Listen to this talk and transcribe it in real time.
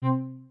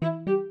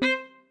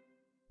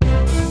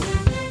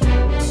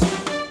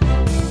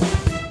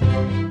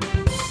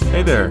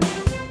Hey there,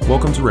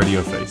 welcome to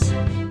Radio Face.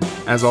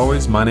 As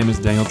always, my name is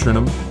Daniel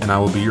Trenum, and I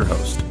will be your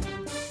host.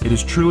 It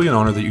is truly an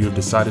honor that you have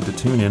decided to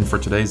tune in for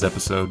today's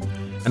episode,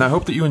 and I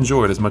hope that you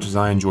enjoy it as much as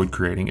I enjoyed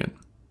creating it.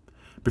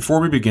 Before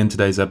we begin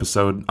today's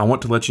episode, I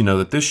want to let you know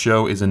that this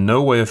show is in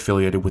no way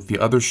affiliated with the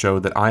other show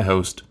that I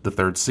host, The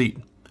Third Seat.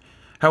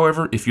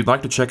 However, if you'd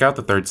like to check out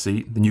The Third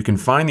Seat, then you can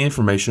find the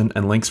information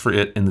and links for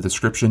it in the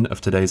description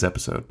of today's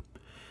episode.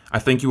 I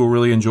think you will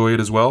really enjoy it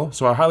as well,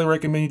 so I highly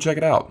recommend you check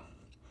it out.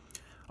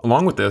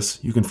 Along with this,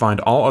 you can find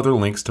all other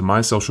links to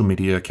my social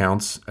media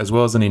accounts, as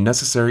well as any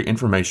necessary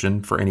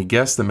information for any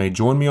guests that may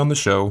join me on the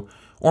show,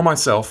 or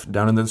myself,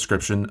 down in the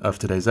description of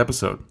today's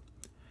episode.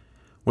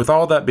 With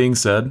all that being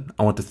said,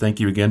 I want to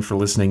thank you again for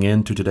listening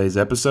in to today's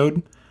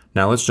episode.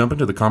 Now let's jump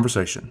into the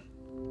conversation.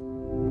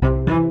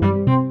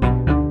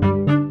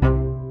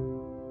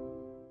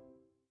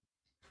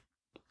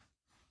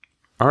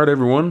 All right,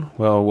 everyone.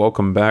 Well,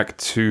 welcome back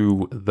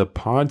to the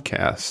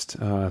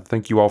podcast.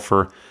 Thank you all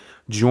for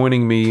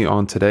joining me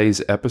on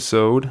today's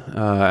episode.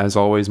 As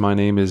always, my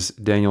name is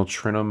Daniel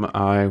Trenum.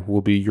 I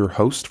will be your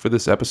host for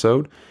this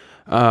episode.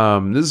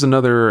 This is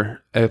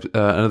another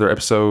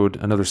episode,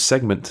 another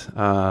segment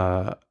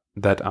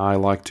that I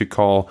like to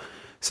call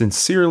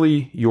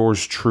Sincerely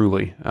Yours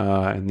Truly.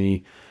 And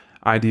the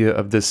idea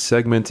of this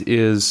segment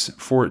is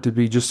for it to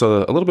be just a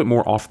little bit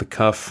more off the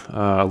cuff,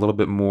 a little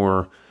bit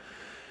more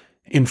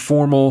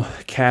informal,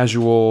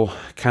 casual,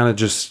 kind of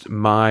just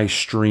my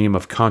stream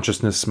of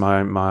consciousness,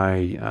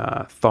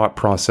 my thought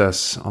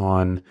process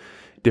on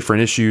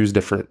different issues,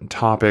 different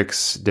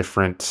topics,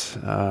 different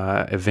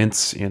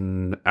events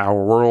in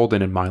our world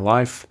and in my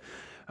life.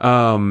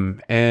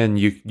 And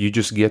you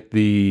just get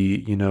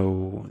the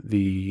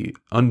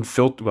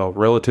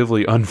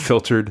relatively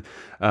unfiltered,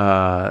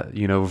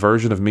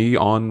 version of me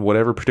on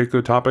whatever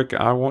particular topic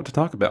I want to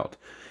talk about.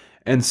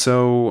 And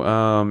so,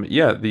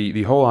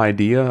 the whole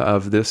idea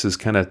of this is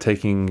kind of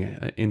taking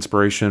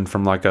inspiration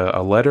from like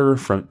a letter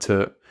from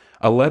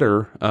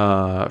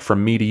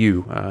me to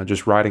you,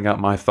 just writing out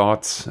my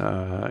thoughts,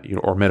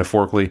 or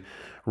metaphorically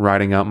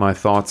writing out my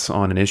thoughts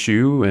on an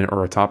issue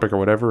or a topic or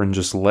whatever, and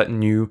just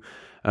letting you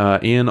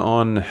in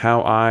on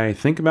how I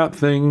think about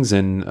things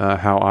and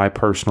how I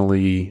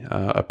personally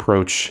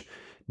approach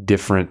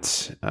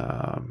different,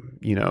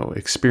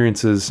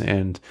 experiences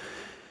and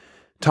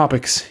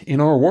topics in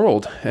our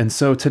world. And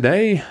so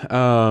today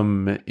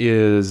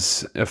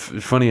is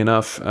funny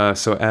enough.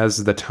 So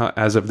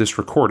as of this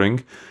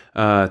recording,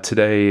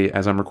 today,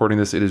 as I'm recording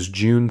this, it is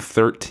June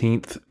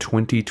 13th,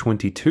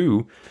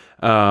 2022.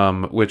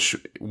 Which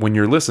when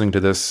you're listening to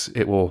this,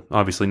 it will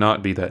obviously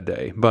not be that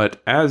day. But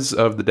as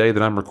of the day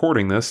that I'm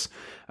recording this,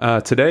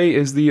 today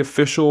is the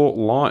official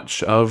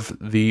launch of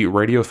the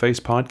Radio Face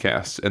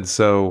podcast. And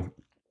so,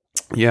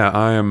 yeah,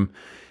 I am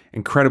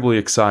incredibly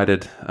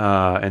excited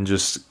and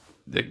just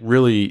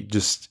really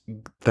just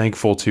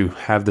thankful to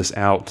have this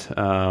out.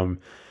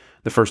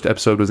 The first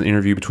episode was an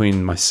interview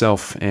between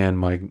myself and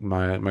my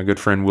good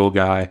friend Will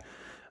Guy.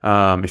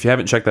 If you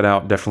haven't checked that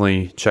out,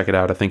 definitely check it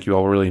out. I think you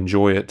all really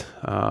enjoy it.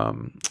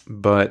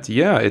 But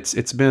yeah,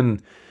 it's been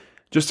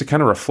just to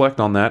kind of reflect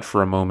on that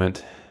for a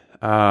moment.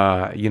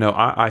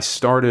 I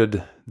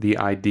started the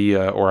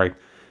idea,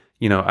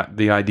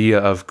 the idea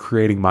of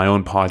creating my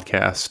own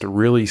podcast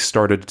really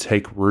started to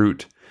take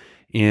root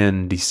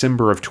in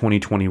December of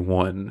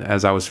 2021.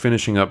 As I was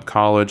finishing up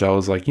college, I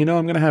was like, I'm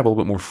going to have a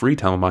little bit more free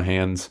time on my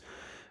hands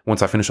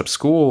once I finish up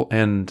school.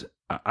 And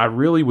I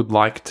really would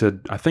like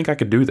to, I think I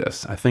could do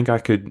this. I think I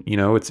could,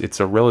 it's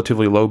a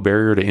relatively low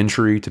barrier to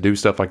entry to do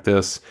stuff like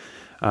this.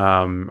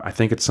 I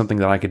think it's something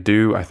that I could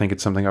do. I think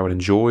it's something I would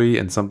enjoy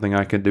and something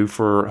I could do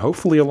for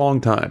hopefully a long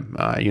time.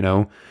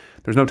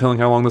 There's no telling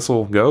how long this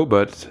will go,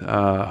 but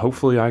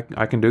hopefully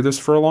I can do this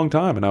for a long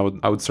time, and I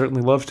would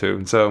certainly love to.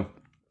 And so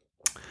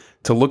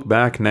to look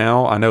back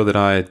now, I know that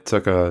I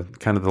took a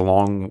kind of the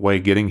long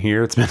way getting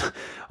here. It's been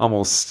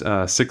almost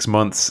 6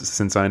 months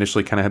since I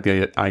initially kind of had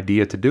the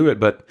idea to do it,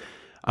 but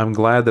I'm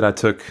glad that I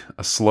took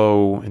a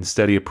slow and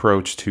steady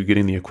approach to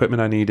getting the equipment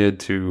I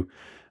needed, to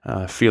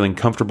feeling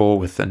comfortable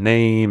with the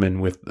name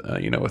and with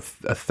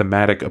a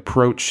thematic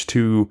approach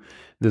to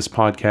this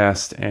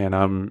podcast. And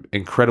I'm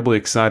incredibly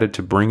excited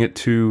to bring it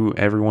to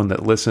everyone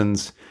that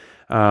listens.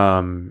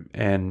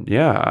 And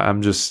yeah,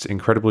 I'm just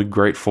incredibly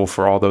grateful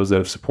for all those that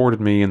have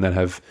supported me and that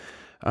have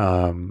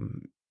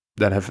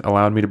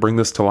allowed me to bring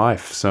this to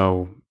life.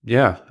 So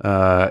yeah,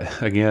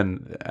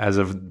 again, as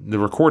of the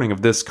recording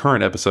of this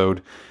current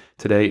episode,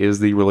 today is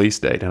the release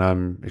date, and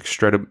I'm I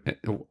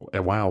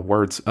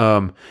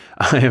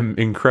am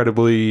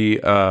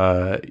incredibly,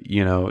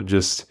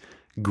 just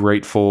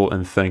grateful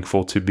and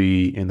thankful to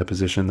be in the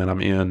position that I'm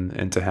in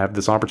and to have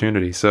this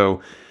opportunity. So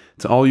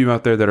to all you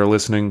out there that are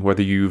listening,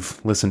 whether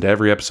you've listened to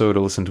every episode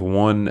or listened to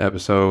one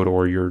episode,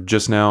 or you're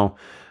just now,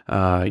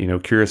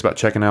 curious about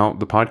checking out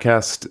the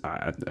podcast,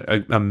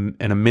 an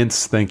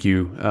immense thank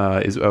you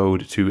is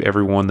owed to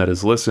everyone that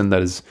has listened,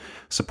 that has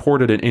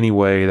supported in any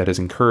way, that has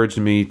encouraged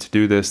me to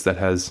do this, that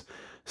has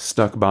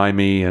stuck by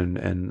me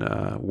and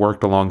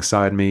worked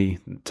alongside me.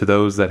 To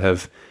those that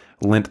have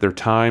lent their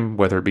time,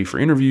 whether it be for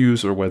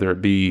interviews or whether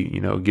it be,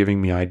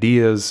 giving me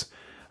ideas.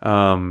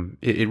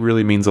 It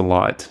really means a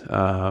lot.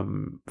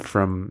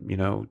 From,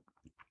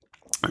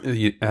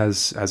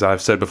 as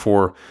I've said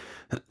before,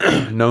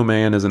 no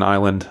man is an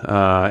island,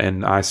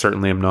 and I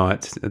certainly am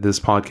not. This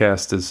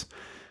podcast is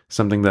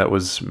something that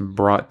was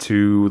brought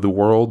to the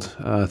world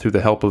through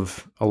the help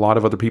of a lot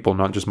of other people,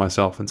 not just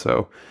myself. And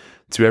so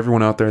to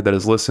everyone out there that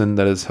has listened,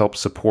 that has helped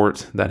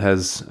support, that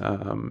has,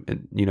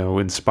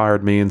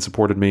 inspired me and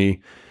supported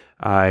me,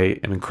 I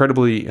am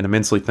incredibly and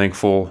immensely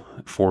thankful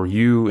for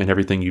you and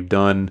everything you've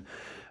done.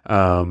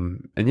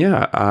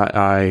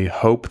 I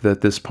hope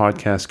that this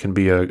podcast can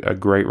be a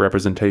great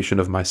representation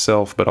of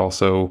myself, but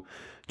also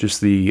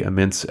just the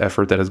immense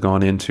effort that has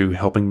gone into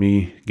helping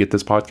me get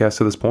this podcast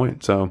to this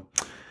point. So,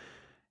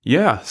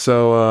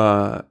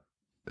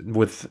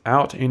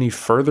 without any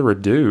further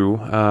ado,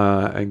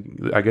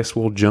 I guess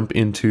we'll jump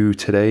into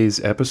today's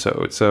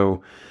episode.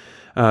 So,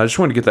 I just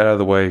wanted to get that out of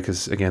the way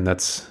because, again,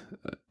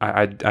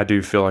 I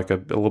do feel like a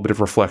little bit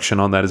of reflection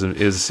on that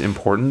is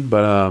important.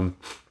 But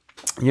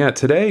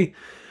today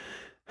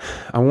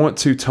I want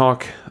to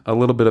talk a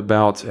little bit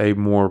about a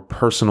more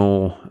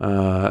personal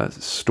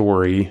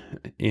story.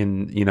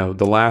 In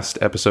the last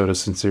episode of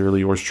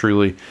Sincerely Yours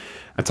Truly,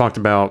 I talked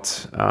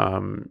about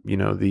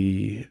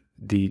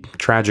the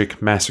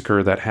tragic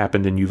massacre that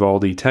happened in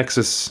Uvalde,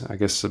 Texas, I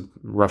guess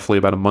roughly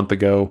about a month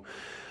ago.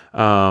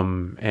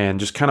 And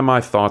just kind of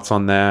my thoughts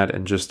on that,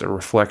 and just a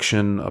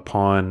reflection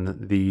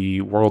upon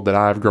the world that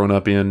I've grown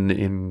up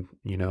in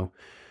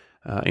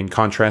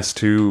contrast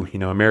to,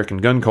 American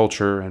gun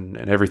culture and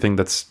everything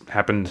that's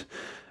happened,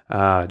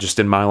 just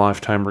in my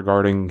lifetime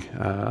regarding,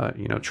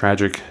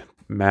 tragic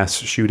mass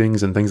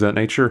shootings and things of that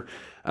nature.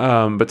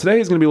 But today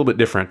is going to be a little bit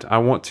different. I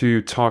want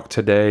to talk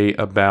today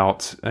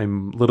about a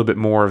little bit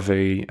more of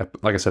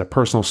like I said, a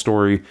personal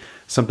story,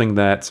 something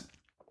that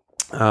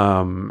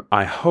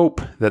I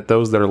hope that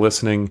those that are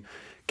listening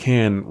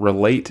can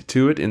relate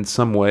to it in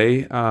some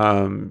way.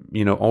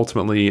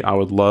 Ultimately, I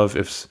would love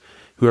if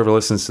whoever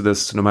listens to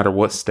this, no matter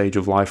what stage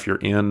of life you're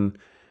in,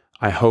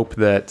 I hope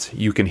that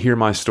you can hear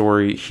my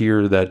story,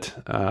 hear that,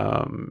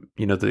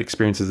 the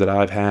experiences that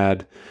I've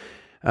had.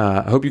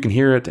 I hope you can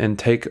hear it and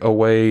take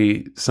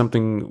away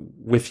something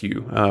with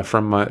you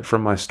from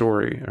my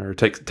story, or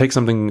take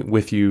something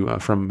with you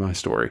from my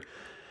story.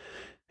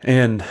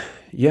 And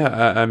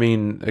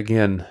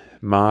again,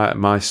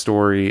 my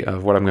story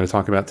of what I'm going to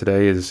talk about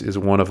today is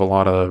one of a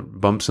lot of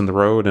bumps in the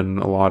road and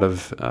a lot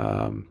of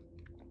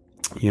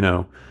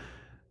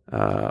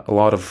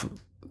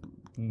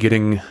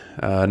getting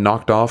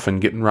knocked off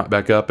and getting right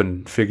back up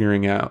and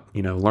figuring out,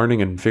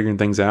 learning and figuring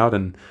things out.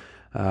 And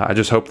I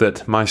just hope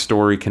that my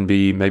story can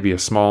be maybe a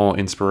small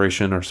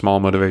inspiration or small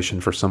motivation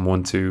for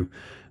someone to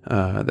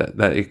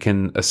that it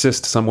can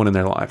assist someone in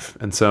their life.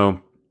 And so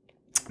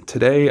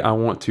today I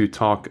want to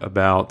talk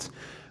about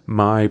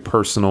my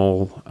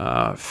personal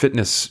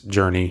fitness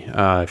journey,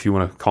 if you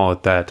want to call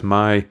it that.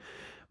 My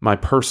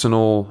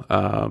personal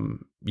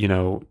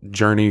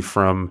journey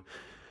from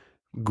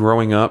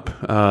growing up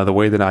the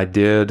way that I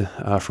did,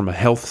 from a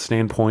health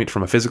standpoint,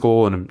 from a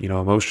physical and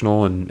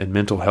emotional and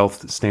mental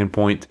health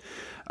standpoint,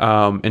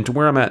 and to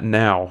where I'm at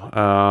now,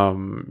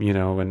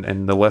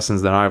 and the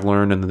lessons that I've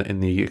learned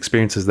and the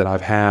experiences that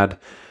I've had,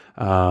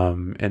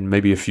 and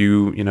maybe a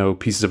few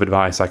pieces of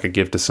advice I could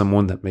give to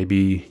someone that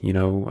maybe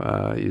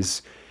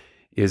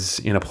is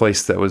in a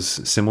place that was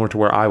similar to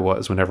where I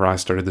was whenever I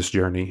started this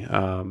journey.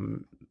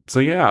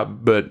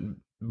 But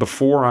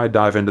before I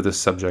dive into this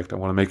subject, I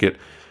want to make it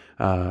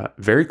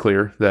very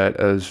clear that,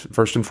 as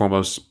first and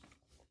foremost,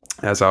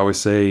 as I always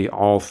say,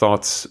 all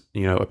thoughts,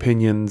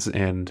 opinions,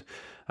 and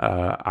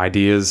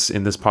ideas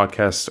in this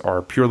podcast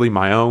are purely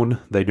my own.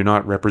 They do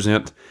not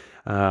represent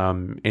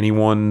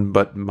anyone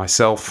but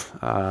myself.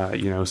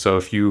 So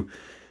if you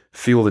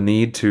feel the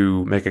need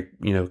to make a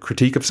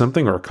critique of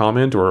something, or a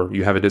comment, or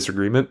you have a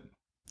disagreement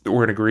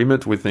or an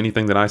agreement with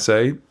anything that I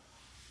say,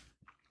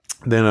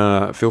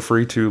 then feel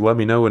free to let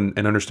me know and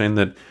understand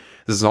that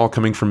this is all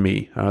coming from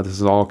me. This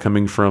is all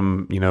coming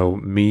from,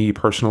 me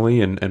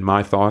personally and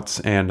my thoughts.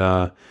 And,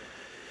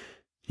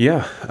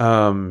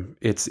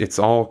 it's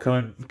all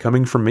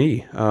coming from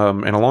me.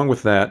 And along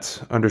with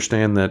that,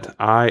 understand that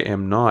I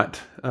am not,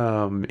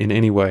 in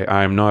any way,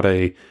 I am not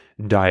a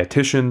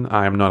dietitian.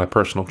 I am not a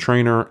personal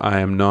trainer. I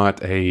am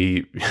not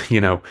a,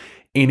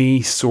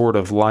 any sort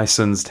of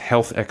licensed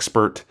health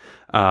expert.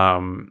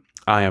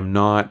 I am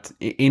not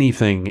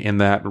anything in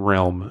that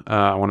realm.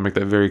 I want to make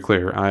that very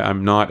clear.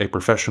 I'm not a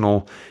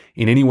professional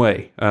in any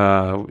way,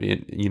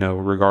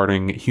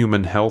 regarding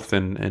human health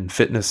and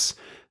fitness,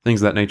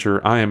 things of that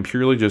nature. I am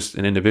purely just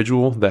an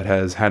individual that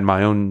has had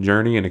my own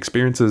journey and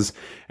experiences,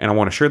 and I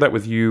want to share that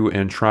with you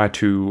and try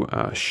to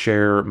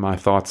share my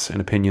thoughts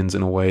and opinions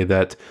in a way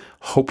that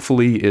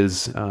hopefully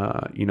is,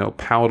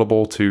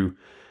 palatable to,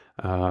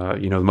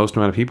 the most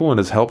amount of people and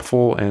is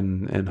helpful,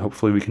 and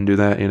hopefully we can do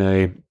that in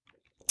a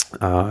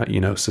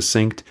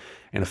succinct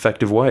and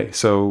effective way.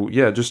 So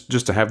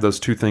just to have those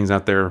two things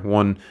out there.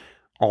 One,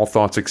 all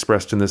thoughts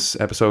expressed in this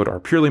episode are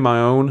purely my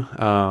own.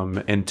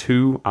 And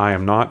two, I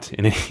am not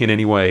in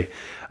any way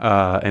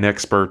an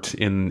expert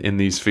in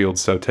these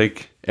fields. So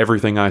take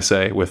everything I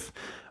say with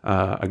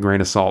a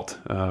grain of salt,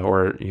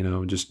 or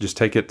just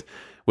take it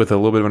with a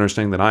little bit of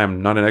understanding that I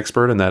am not an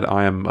expert and that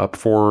I am up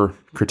for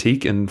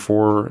critique and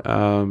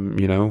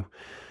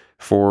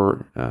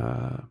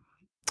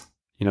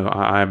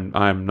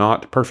I'm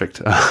not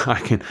perfect.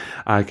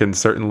 I can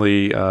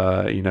certainly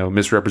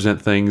misrepresent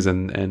things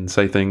and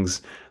say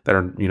things that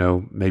are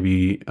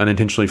maybe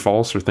unintentionally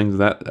false or things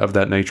of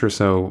that nature.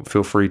 So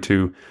feel free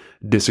to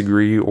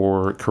disagree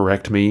or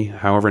correct me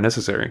however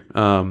necessary.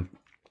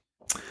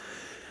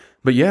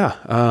 But yeah,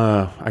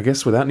 I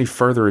guess without any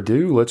further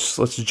ado,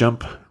 let's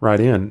jump right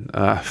in.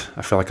 I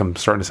feel like I'm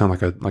starting to sound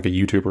like a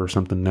YouTuber or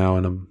something now,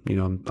 and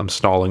I'm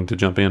stalling to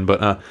jump in.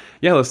 But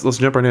yeah, let's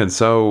jump right in.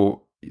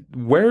 So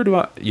where do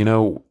I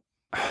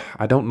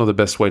don't know the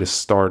best way to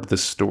start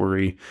this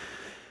story,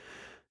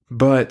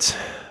 but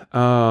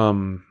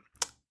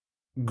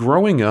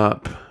growing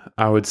up,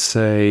 I would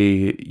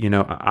say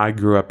I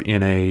grew up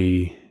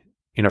I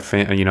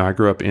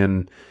grew up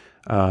in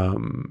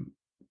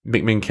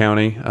McMinn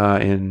County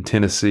in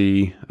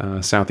Tennessee,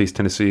 southeast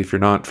Tennessee. If you're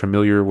not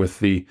familiar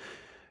with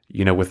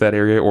with that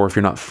area, or if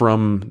you're not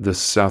from the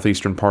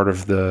southeastern part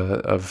of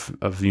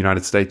the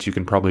United States, you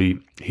can probably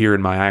hear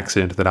in my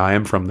accent that I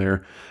am from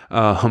there.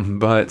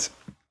 But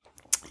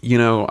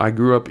I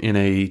grew up in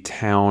a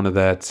town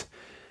that,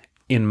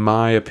 in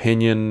my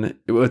opinion,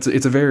 it's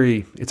a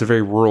very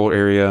rural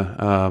area.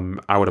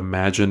 I would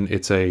imagine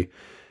it's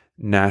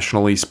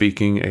nationally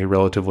speaking, a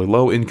relatively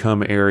low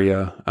income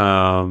area.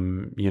 I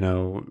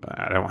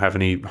don't have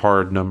any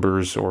hard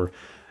numbers or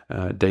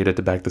data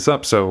to back this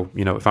up. So,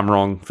 if I'm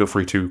wrong, feel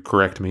free to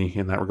correct me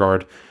in that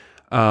regard.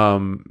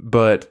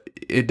 But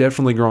it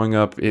definitely, growing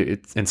up,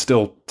 and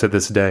still to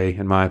this day,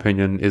 in my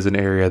opinion, is an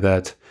area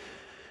that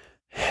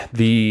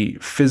the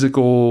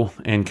physical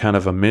and kind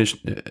of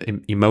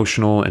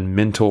emotional and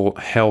mental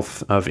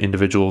health of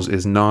individuals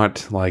is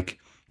not like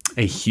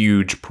a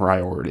huge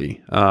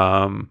priority.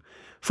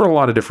 For a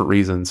lot of different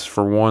reasons.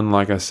 For one,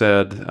 like I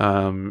said,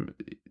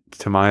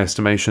 to my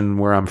estimation,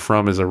 where I'm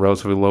from is a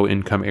relatively low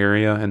income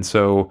area. And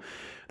so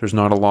there's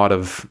not a lot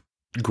of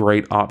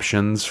great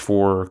options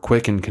for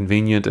quick and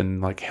convenient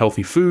and like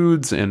healthy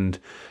foods. And,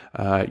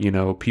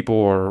 people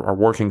are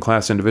working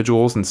class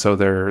individuals. And so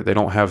they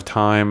don't have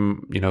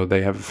time,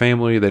 they have a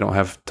family, they don't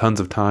have tons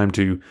of time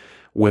to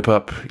whip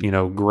up,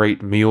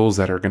 great meals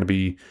that are going to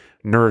be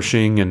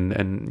nourishing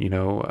and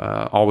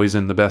always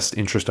in the best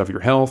interest of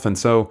your health. And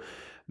so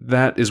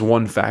that is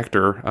one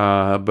factor,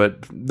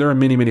 but there are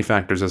many, many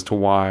factors as to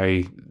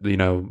why,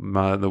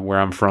 where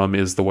I'm from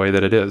is the way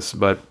that it is.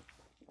 But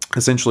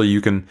essentially,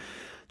 you can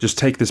just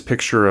take this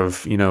picture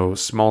of,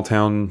 small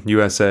town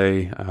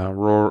USA,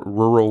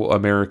 rural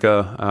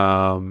America,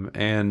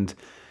 and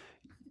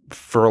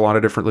for a lot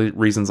of different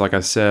reasons, like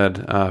I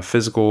said,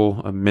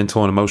 physical,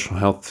 mental, and emotional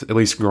health, at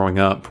least growing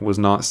up, was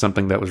not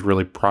something that was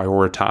really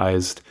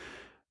prioritized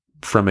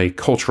from a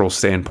cultural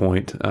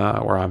standpoint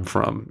where I'm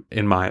from,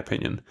 in my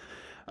opinion.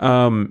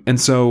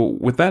 And so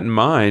with that in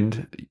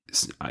mind,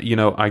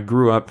 I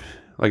grew up,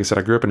 like I said,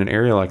 I grew up in an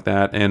area like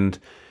that. And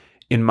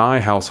in my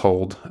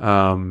household,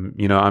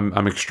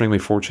 I'm extremely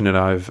fortunate.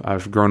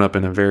 I've grown up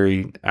in a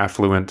very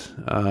affluent,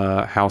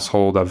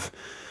 household.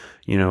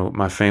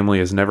 My family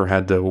has never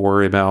had to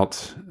worry about,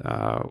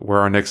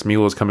 where our next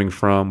meal is coming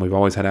from. We've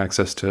always had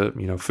access to,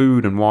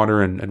 food and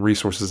water and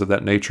resources of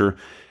that nature.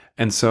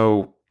 And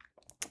so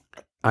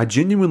I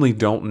genuinely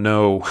don't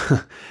know.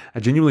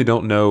 I genuinely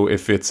don't know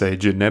if it's a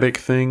genetic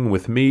thing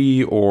with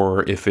me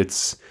or if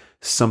it's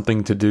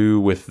something to do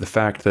with the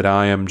fact that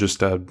I am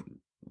just a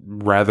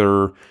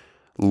rather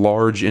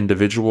large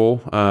individual.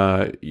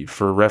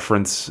 For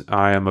reference,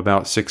 I am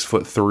about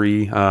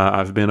 6'3".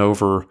 I've been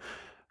over.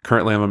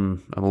 Currently,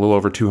 I'm a little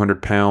over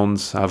 200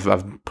 pounds. I've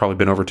probably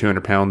been over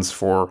 200 pounds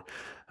for.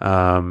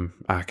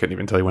 I couldn't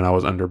even tell you when I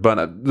was under,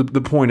 but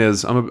the point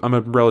is, I'm a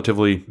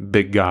relatively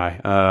big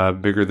guy,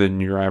 bigger than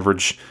your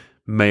average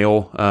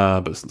male,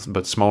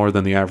 but smaller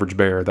than the average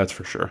bear. That's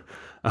for sure.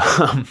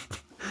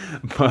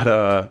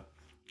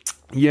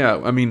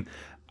 Yeah, I mean,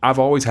 I've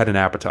always had an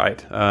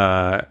appetite,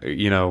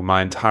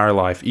 my entire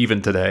life,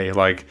 even today.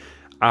 Like,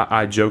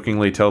 I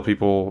jokingly tell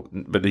people,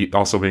 but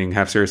also being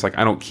half serious, like,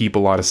 I don't keep a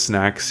lot of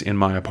snacks in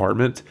my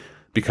apartment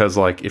because,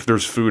 like, if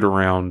there's food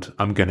around,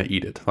 I'm gonna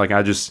eat it. Like,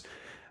 I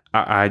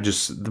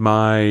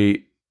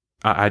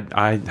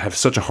have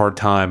such a hard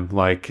time,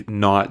 like,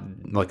 not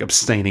like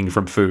abstaining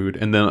from food.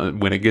 And then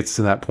when it gets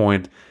to that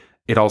point,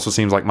 it also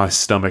seems like my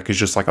stomach is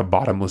just like a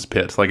bottomless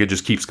pit. Like, it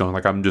just keeps going.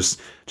 Like, I'm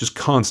just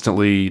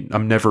constantly,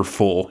 I'm never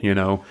full,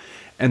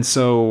 And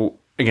so,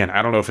 again,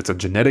 I don't know if it's a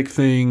genetic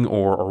thing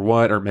or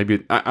what, or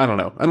maybe, I don't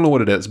know. I don't know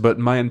what it is, but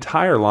my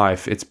entire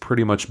life, it's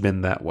pretty much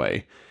been that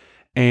way.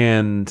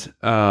 And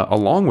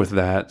along with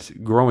that,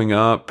 growing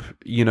up,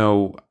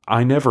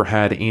 I never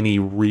had any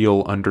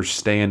real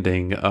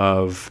understanding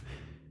of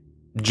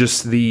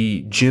just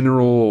the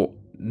general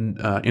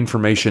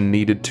information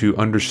needed to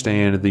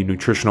understand the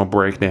nutritional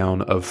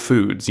breakdown of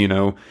foods.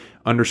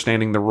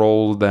 Understanding the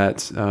role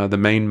that the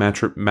main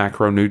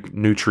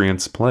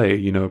macronutrients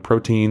play.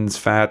 Proteins,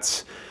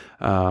 fats,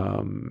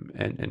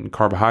 and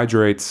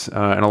carbohydrates,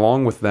 and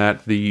along with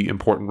that, the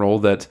important role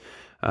that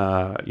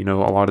a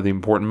lot of the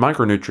important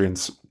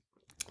micronutrients,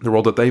 the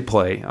role that they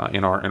play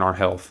in our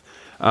health.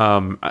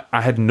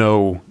 I had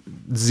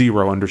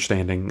zero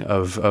understanding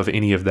of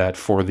any of that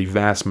for the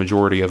vast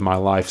majority of my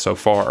life so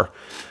far.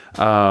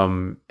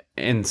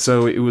 And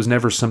so it was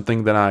never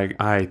something that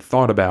I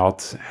thought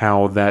about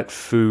how that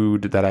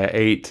food that I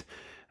ate,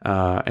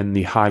 and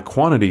the high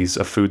quantities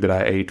of food that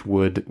I ate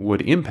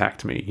would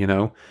impact me,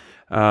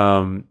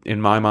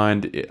 In my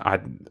mind,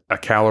 a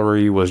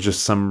calorie was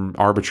just some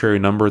arbitrary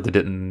number that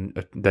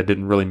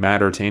didn't really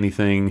matter to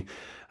anything.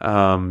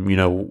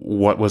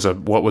 What was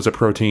a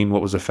protein,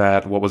 what was a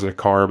fat, what was a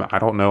carb? I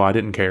don't know. I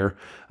didn't care.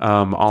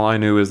 All I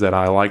knew is that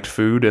I liked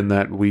food and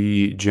that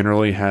we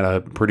generally had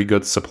a pretty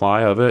good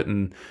supply of it,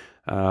 and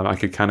I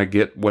could kind of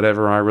get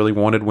whatever I really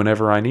wanted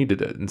whenever I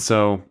needed it. And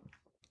so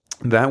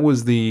that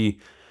was the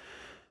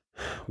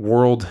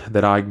world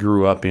that I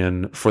grew up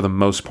in for the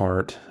most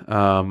part.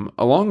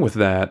 Along with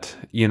that,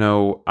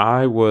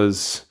 I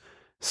was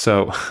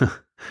so.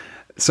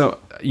 So,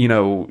 you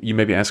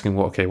may be asking,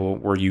 well, okay, well,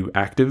 were you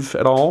active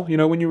at all,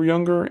 when you were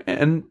younger?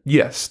 And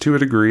yes, to a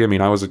degree. I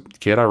mean, I was a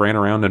kid. I ran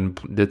around and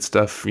did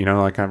stuff,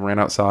 like I ran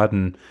outside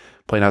and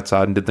played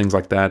outside and did things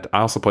like that.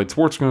 I also played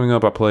sports growing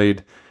up. I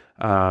played,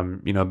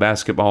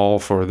 basketball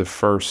for the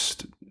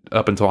first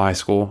up until high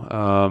school.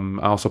 I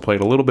also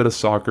played a little bit of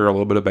soccer, a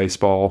little bit of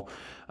baseball.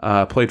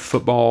 Played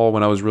football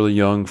when I was really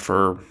young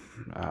for,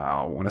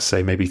 I want to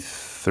say maybe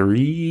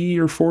 3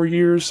 or 4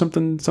 years,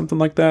 something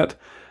like that.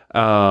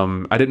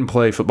 I didn't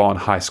play football in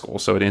high school,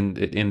 so it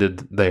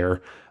ended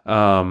there.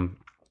 But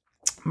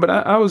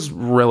I was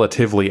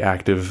relatively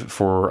active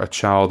for a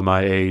child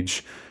my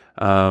age,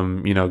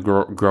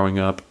 growing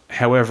up.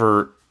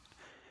 However,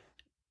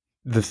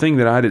 the thing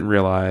that I didn't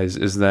realize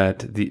is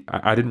that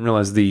I didn't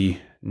realize the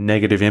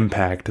negative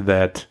impact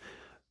that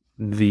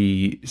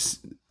the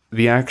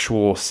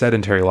actual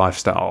sedentary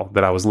lifestyle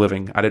that I was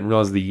living, I didn't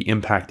realize the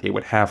impact it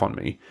would have on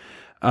me.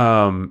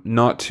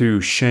 Not to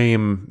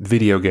shame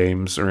video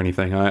games or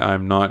anything.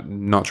 I'm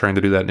not trying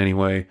to do that in any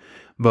way,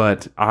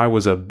 but I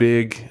was a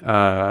big,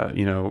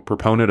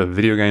 proponent of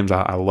video games.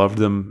 I loved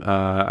them.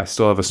 I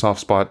still have a soft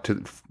spot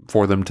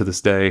for them to this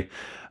day.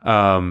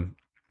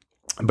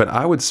 But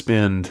I would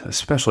spend,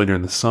 especially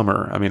during the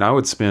summer, I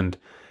would spend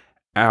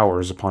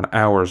hours upon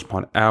hours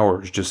upon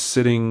hours just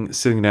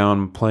sitting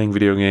down, playing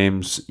video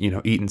games,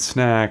 eating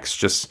snacks,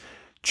 just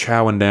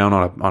chowing down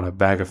on a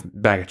bag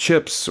of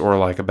chips or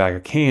like a bag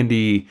of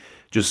candy.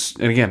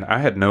 And again, I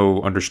had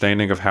no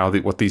understanding of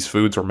what these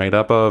foods were made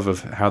up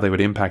of how they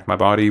would impact my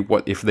body,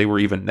 what if they were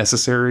even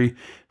necessary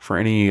for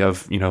any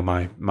of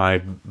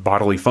my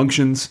bodily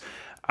functions.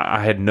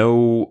 I had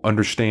no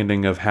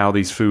understanding of how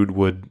these foods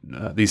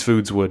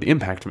would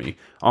impact me.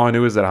 All I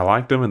knew is that I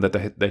liked them and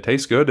that they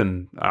taste good,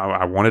 and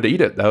I wanted to eat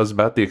it. That was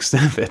about the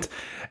extent of it.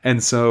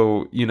 And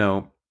so,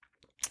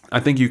 I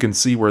think you can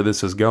see where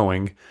this is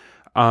going.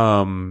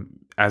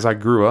 As I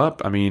grew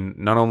up,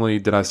 not only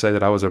did I say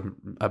that I was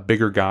a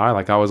bigger guy,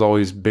 like I was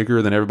always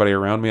bigger than everybody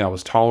around me. I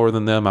was taller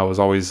than them. I was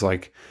always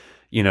like,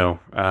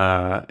 if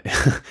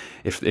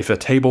a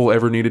table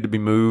ever needed to be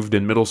moved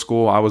in middle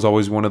school, I was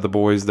always one of the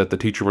boys that the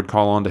teacher would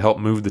call on to help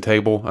move the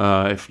table.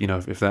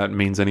 If that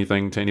means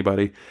anything to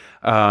anybody,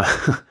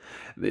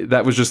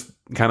 that was just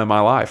kind of my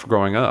life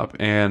growing up.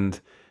 And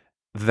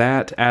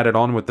that added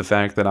on with the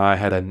fact that I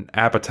had an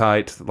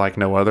appetite like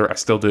no other. I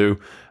still do.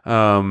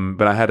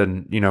 But I had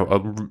a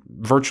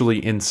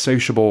virtually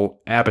insatiable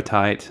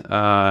appetite.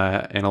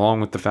 And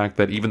along with the fact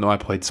that even though I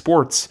played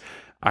sports,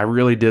 I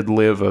really did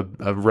live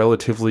a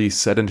relatively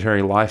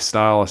sedentary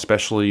lifestyle,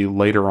 especially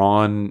later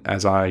on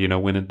as I,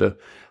 went into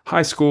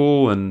high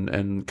school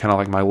and kind of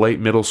like my late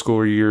middle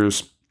school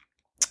years.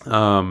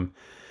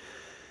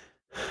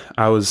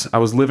 I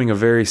was living a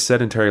very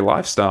sedentary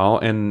lifestyle,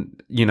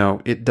 and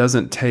it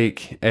doesn't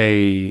take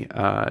a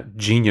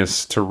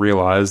genius to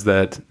realize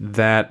that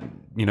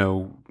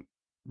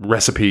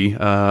recipe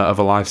of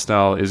a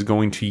lifestyle is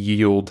going to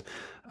yield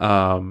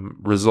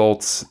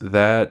results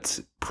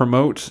that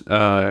promote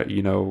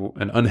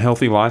an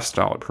unhealthy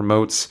lifestyle. It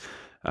promotes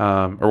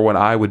or what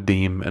I would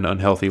deem an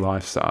unhealthy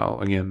lifestyle.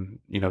 Again,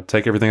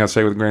 take everything I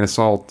say with a grain of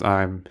salt.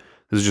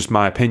 This is just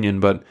my opinion,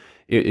 but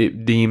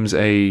it deems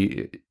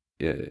a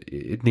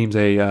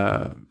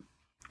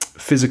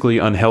physically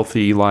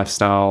unhealthy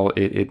lifestyle.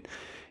 It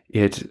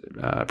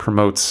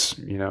promotes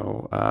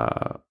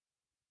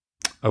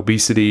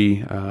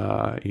obesity,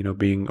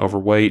 being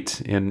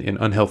overweight in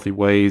unhealthy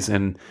ways,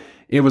 and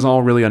it was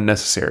all really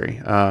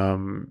unnecessary.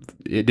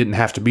 It didn't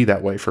have to be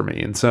that way for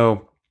me, and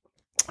so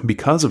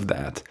because of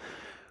that,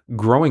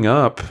 growing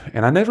up,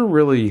 and I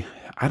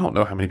don't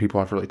know how many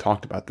people I've really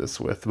talked about this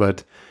with,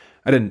 but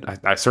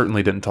I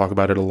certainly didn't talk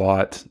about it a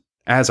lot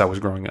as I was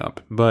growing up.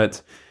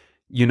 But,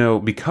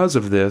 because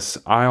of this,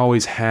 I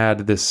always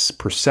had this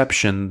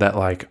perception that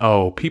like,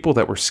 oh, people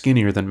that were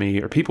skinnier than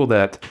me or people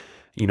that,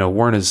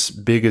 weren't as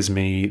big as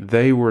me,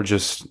 they were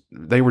just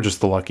the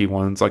lucky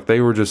ones. Like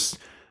they were just,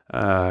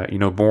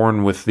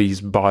 born with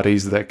these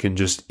bodies that can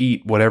just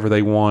eat whatever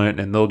they want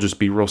and they'll just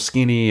be real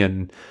skinny.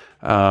 And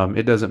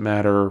it doesn't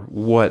matter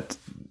what,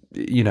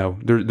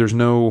 there's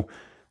nothing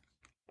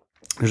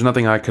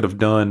I could have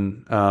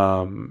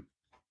done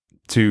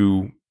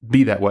to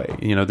be that way.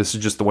 This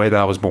is just the way that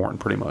I was born,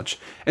 pretty much.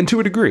 And to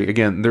a degree,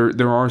 again,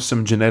 there are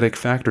some genetic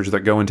factors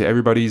that go into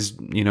everybody's,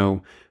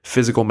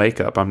 physical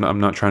makeup. I'm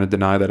not trying to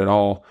deny that at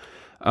all.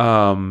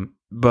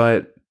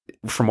 But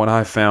from what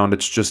I've found,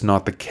 it's just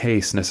not the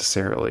case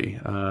necessarily.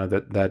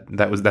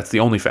 That's the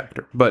only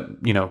factor. But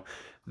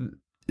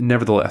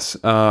nevertheless,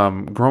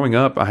 growing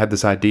up, I had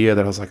this idea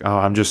that I was like, oh,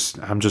 I'm just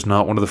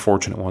not one of the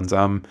fortunate ones.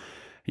 I'm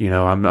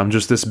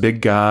just this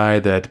big guy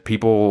that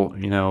people,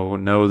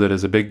 know that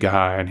is a big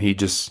guy, and he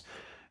just,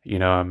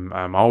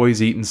 I'm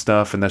always eating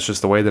stuff, and that's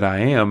just the way that I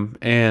am.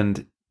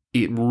 And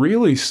it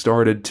really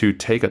started to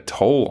take a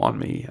toll on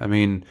me. I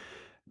mean,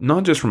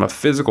 not just from a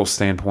physical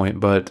standpoint,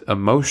 but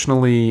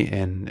emotionally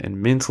and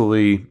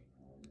mentally.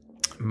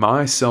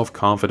 My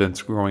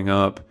self-confidence growing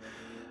up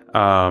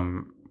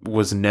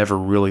was never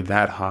really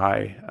that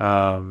high.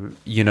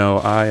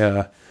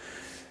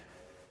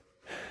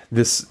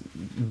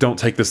 Don't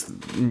take this,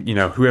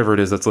 whoever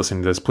it is that's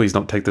listening to this, please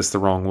don't take this the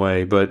wrong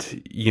way. But,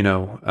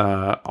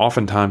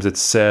 oftentimes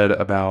it's said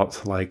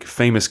about like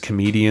famous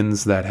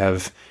comedians that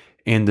have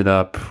ended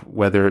up,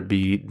 whether it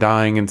be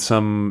dying in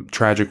some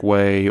tragic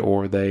way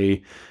or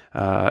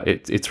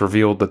it's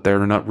revealed that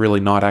they're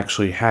not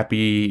actually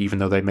happy, even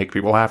though they make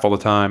people laugh all the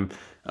time.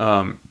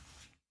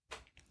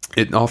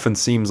 It often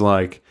seems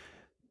like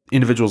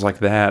individuals like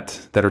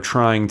that are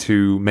trying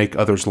to make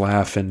others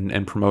laugh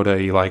and promote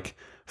a like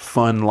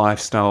fun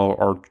lifestyle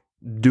are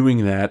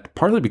doing that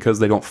partly because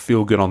they don't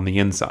feel good on the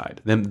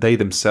inside. They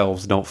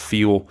themselves don't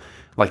feel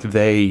like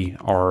they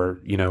are,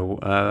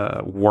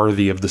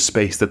 worthy of the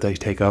space that they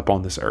take up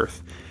on this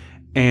earth.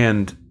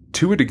 And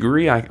to a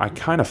degree, I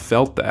kind of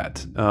felt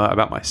that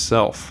about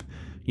myself.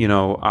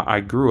 I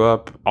grew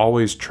up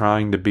always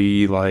trying to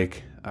be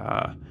like,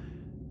 I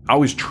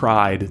always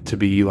tried to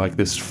be like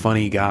this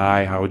funny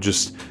guy. I would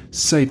just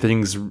say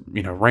things,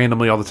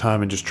 randomly all the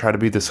time and just try to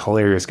be this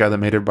hilarious guy that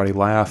made everybody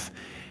laugh.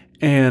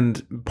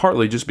 And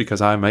partly just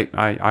because I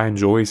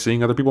enjoy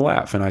seeing other people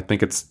laugh, and I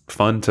think it's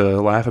fun to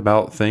laugh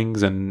about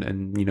things,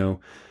 and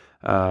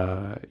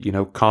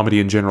comedy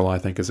in general I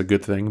think is a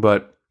good thing.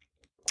 But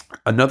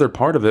another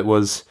part of it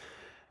was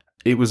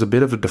a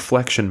bit of a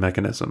deflection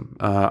mechanism.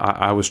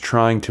 I was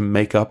trying to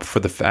make up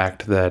for the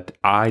fact that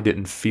I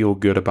didn't feel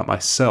good about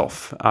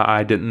myself.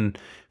 I didn't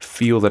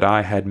feel that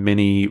I had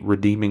many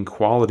redeeming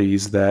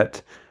qualities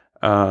that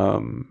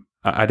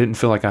I didn't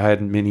feel like I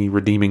had many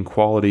redeeming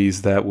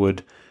qualities that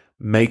would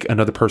make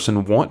another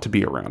person want to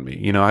be around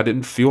me. I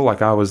didn't feel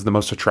like I was the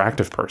most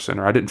attractive person,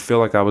 or I didn't feel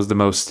like I was the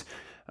most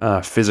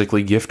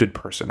physically gifted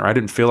person, or I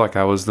didn't feel like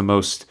I was the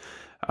most,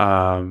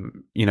 I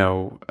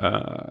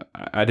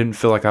didn't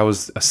feel like I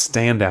was a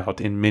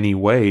standout in many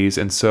ways.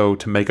 And so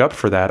to make up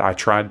for that, I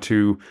tried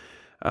to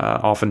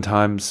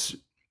oftentimes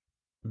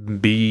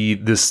be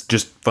this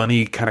just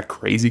funny, kind of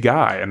crazy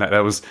guy. And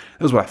that was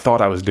what I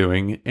thought I was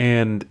doing.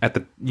 And at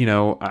the,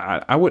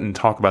 I wouldn't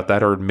talk about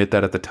that or admit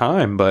that at the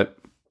time, but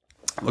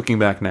looking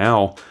back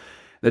now,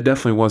 that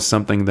definitely was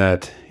something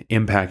that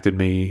impacted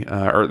me,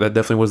 or that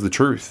definitely was the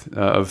truth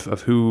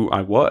of who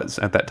I was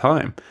at that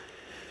time.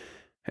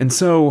 And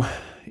so,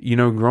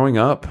 growing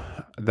up,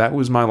 that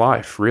was my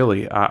life,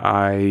 really.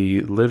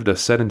 I lived a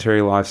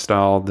sedentary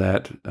lifestyle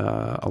that,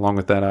 along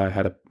with that, I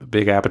had a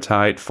big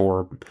appetite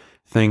for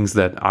things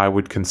that I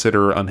would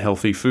consider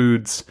unhealthy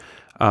foods.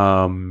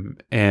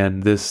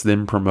 And this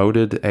then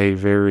promoted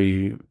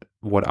a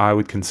what I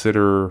would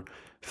consider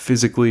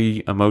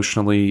physically,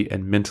 emotionally,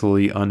 and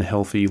mentally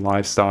unhealthy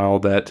lifestyle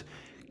that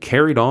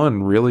carried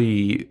on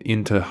really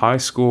into high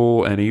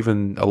school and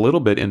even a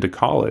little bit into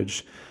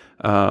college.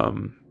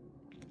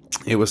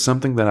 It was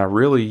something that I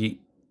really,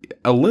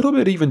 a little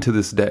bit even to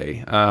this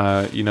day,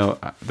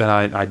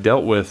 that I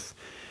dealt with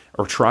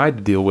or tried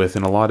to deal with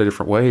in a lot of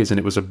different ways. And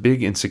it was a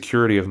big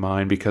insecurity of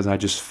mine because I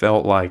just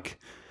felt like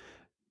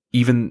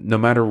even no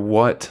matter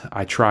what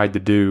I tried to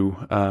do,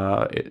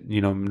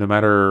 no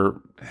matter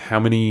how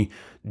many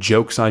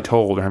jokes I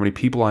told or how many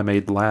people I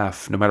made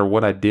laugh, no matter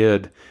what I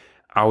did,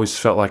 I always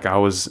felt like I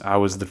was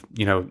the,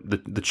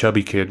 the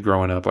chubby kid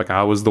growing up. Like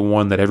I was the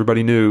one that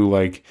everybody knew,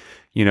 like,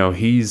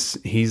 he's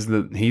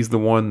the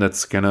one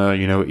that's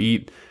gonna,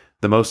 eat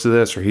the most of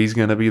this, or he's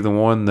gonna be the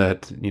one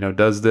that,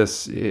 does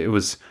this. It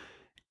was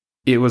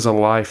a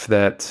life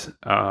that,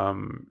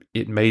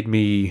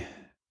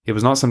 it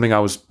was not something I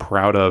was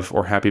proud of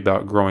or happy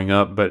about growing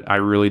up, but I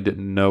really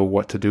didn't know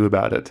what to do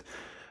about it.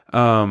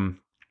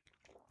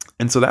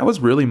 And so that was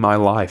really my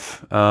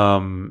life,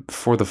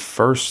 for the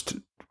first,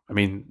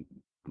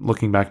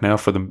 looking back now,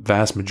 for the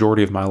vast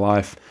majority of my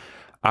life.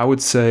 I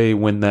would say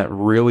when that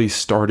really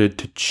started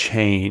to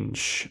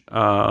change,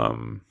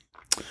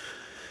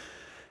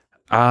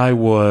 I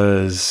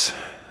was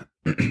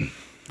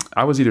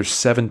I was either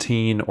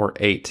 17 or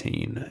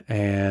 18,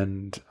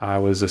 and I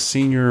was a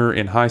senior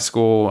in high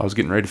school. I was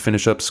getting ready to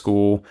finish up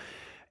school,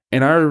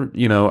 and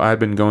I'd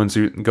been going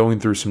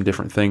through some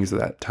different things at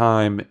that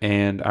time,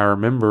 and I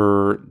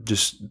remember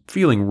just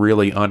feeling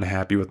really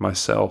unhappy with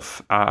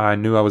myself. I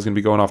knew I was going to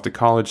be going off to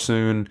college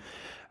soon.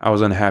 I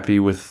was unhappy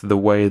with the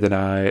way that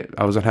I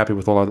was unhappy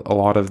with a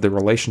lot of the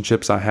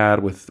relationships I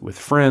had with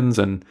friends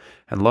and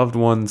loved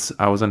ones.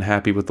 I was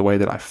unhappy with the way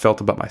that I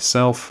felt about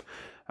myself.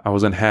 I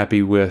was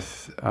unhappy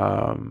with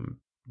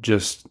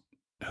just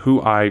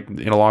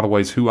in a lot of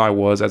ways, who I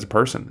was as a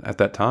person at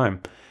that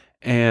time.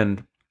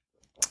 And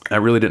I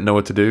really didn't know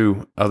what to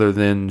do other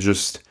than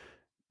just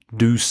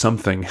do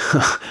something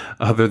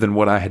other than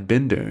what I had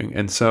been doing.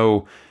 And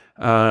so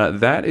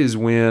that is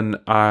when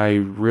I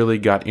really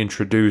got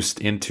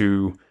introduced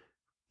into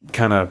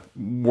kind of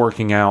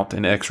working out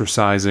and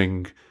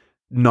exercising,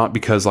 not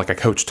because like a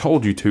coach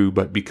told you to,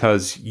 but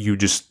because you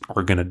just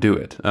are going to do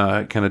it,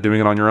 kind of doing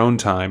it on your own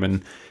time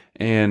and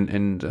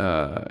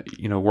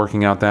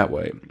working out that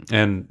way.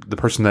 And the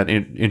person that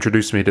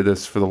introduced me to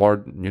this for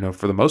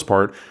the most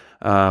part,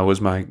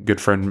 was my good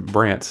friend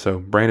Brant. So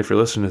Brant, if you're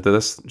listening to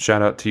this,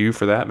 shout out to you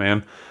for that,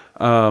 man.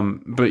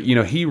 But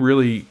he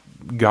really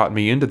got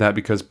me into that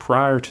because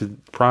prior to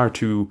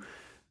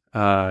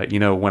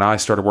when I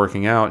started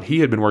working out, he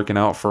had been working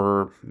out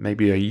for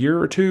maybe a year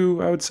or two,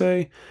 I would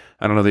say.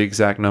 I don't know the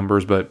exact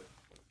numbers, but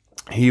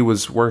he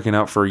was working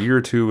out for a year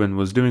or two and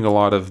was doing a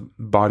lot of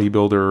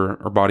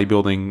bodybuilding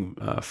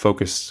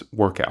focused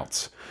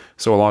workouts.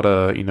 So a lot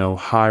of,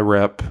 high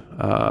rep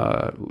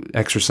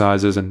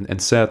exercises and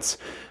sets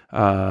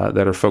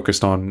that are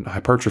focused on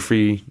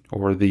hypertrophy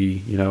or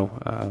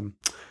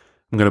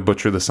I'm going to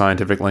butcher the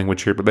scientific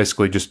language here, but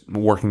basically just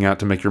working out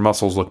to make your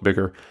muscles look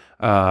bigger,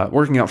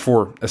 working out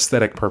for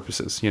aesthetic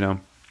purposes,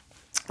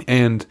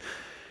 And,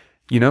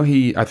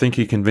 I think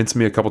he convinced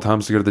me a couple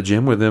times to go to the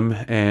gym with him.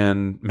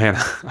 And man,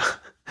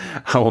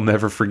 I will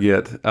never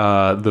forget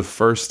the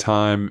first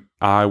time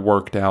I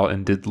worked out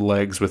and did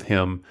legs with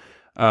him.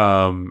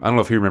 I don't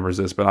know if he remembers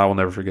this, but I will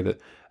never forget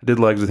it. I did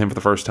legs with him for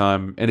the first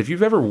time. And if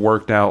you've ever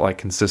worked out like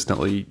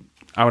consistently,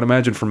 I would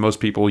imagine for most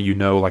people,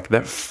 like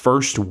that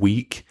first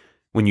week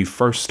when you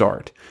first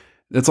start,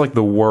 that's like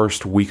the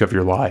worst week of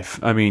your life.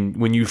 I mean,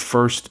 when you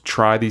first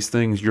try these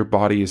things, your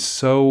body is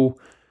so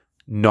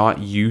not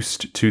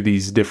used to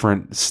these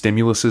different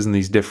stimuluses and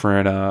these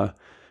different,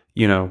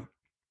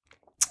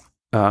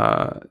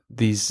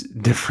 these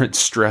different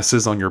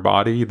stresses on your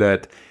body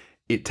that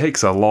it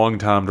takes a long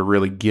time to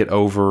really get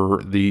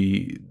over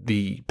the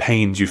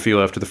pains you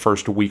feel after the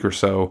first week or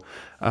so.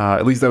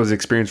 At least that was the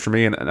experience for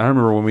me. And I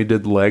remember when we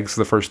did legs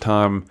the first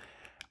time,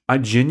 I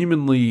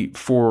genuinely,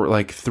 for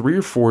like 3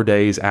 or 4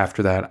 days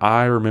after that,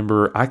 I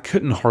remember I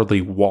couldn't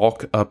hardly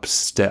walk up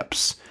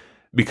steps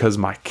because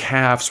my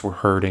calves were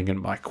hurting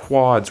and my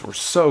quads were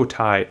so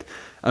tight.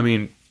 I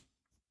mean,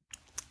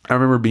 I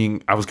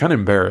was kind of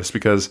embarrassed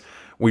because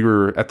we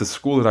were at the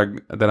school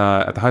at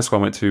the high school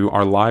I went to.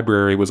 Our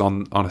library was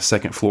on a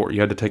second floor. You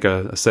had to take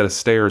a set of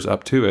stairs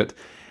up to it.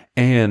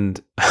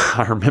 And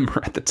I remember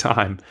at the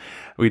time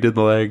we did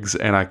the legs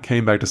and I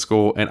came back to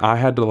school and I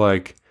had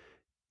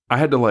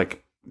to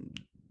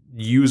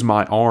use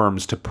my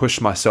arms to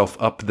push myself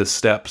up the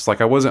steps.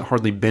 Like I wasn't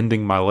hardly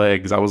bending my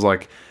legs. I was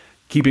like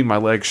keeping my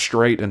legs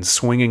straight and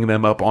swinging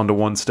them up onto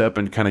one step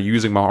and kind of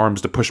using my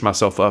arms to push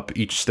myself up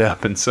each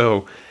step. And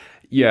so,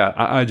 yeah,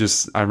 I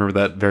remember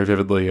that very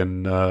vividly.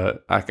 And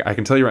I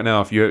can tell you right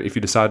now, if you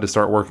decide to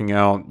start working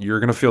out, you're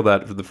going to feel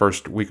that for the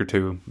first week or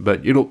two,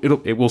 but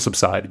it will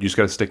subside. You just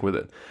got to stick with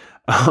it.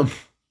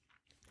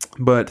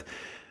 But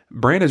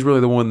Brand is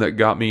really the one that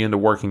got me into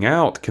working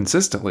out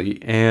consistently.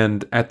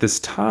 And at this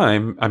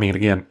time, I mean,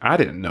 again, I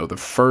didn't know the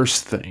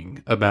first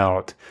thing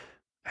about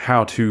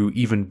how to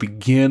even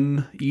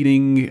begin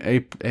eating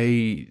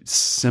a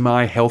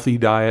semi-healthy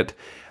diet.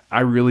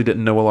 I really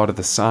didn't know a lot of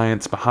the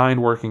science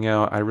behind working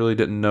out. I really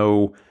didn't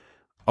know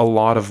a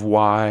lot of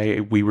why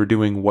we were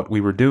doing what we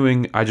were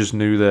doing. I just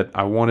knew that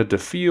I wanted to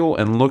feel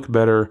and look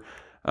better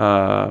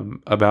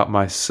about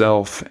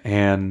myself,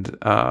 and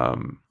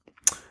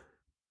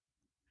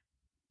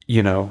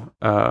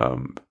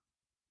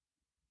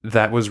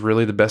that was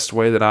really the best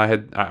way that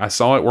I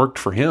saw it worked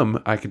for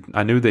him.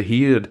 I knew that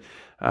he had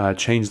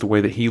changed the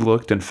way that he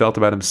looked and felt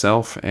about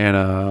himself,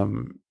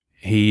 and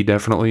he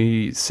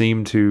definitely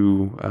seemed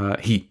to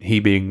he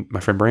being my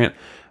friend Brant,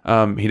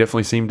 he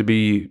definitely seemed to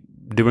be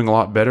doing a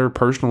lot better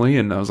personally.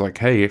 And I was like,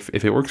 hey,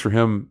 if it works for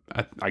him,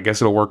 I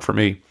guess it'll work for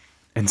me.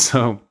 And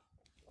so,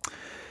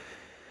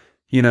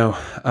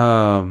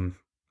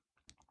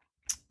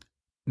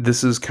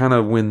 this is kind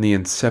of when the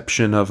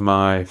inception of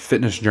my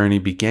fitness journey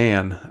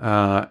began.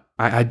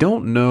 I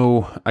don't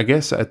know. I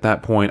guess at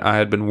that point I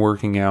had been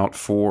working out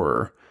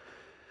for,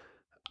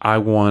 I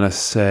want to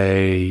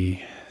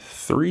say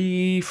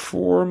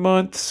 3-4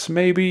 months,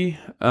 maybe.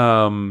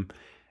 And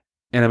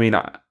I mean,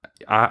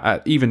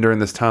 I even during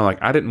this time,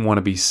 like I didn't want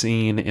to be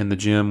seen in the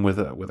gym with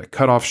a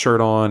cutoff shirt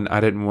on.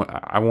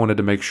 I wanted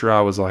to make sure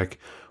I was like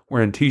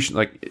wearing t-shirt,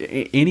 like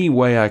any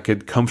way I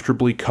could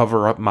comfortably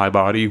cover up my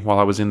body while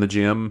I was in the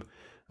gym,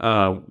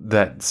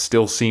 that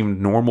still seemed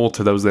normal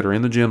to those that are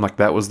in the gym. Like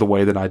that was the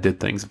way that I did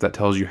things, if that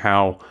tells you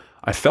how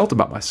I felt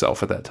about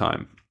myself at that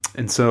time.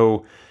 And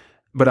so,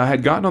 but I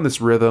had gotten on this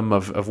rhythm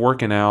of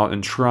working out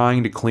and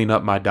trying to clean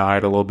up my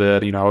diet a little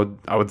bit.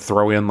 I would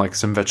throw in like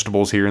some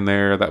vegetables here and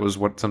there. That was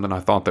something I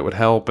thought that would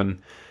help.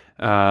 And,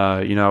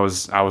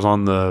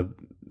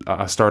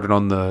 I started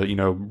on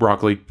the,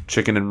 broccoli,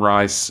 chicken, and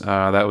rice.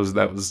 That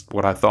was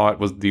what I thought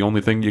was the only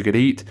thing you could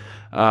eat.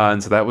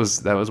 And so that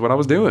was what I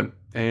was doing.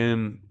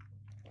 And,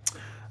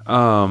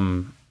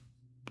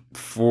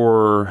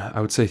 for,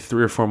 I would say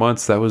 3 or 4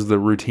 months, that was the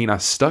routine I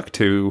stuck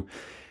to.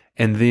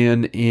 And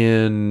then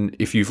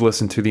if you've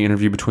listened to the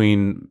interview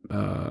between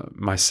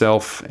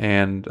myself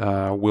and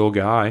Will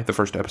Guy, the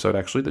first episode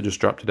actually that just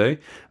dropped today,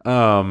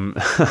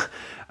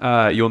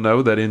 you'll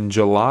know that in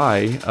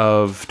July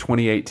of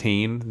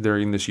 2018,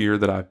 during this year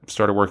that I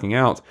started working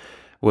out,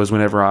 was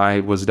whenever I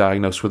was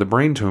diagnosed with a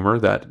brain tumor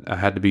that I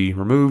had to be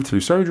removed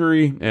through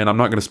surgery. And I'm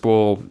not going to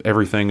spoil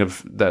everything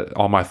of that,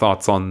 all my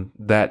thoughts on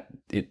that,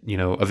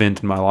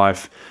 event in my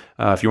life.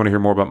 If you want to hear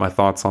more about my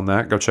thoughts on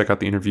that, go check out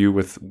the interview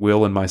with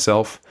Will and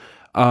myself.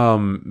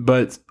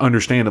 But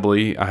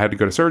understandably, I had to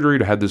go to surgery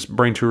to have this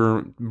brain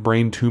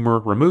tumor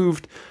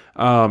removed.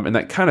 And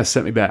that kind of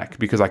set me back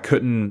because I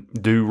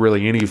couldn't do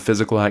really any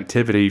physical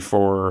activity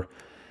for,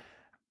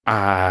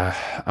 I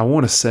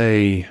want to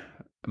say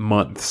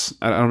months.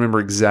 I don't remember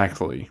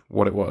exactly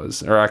what it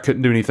was, or I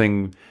couldn't do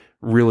anything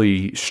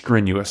really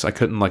strenuous. I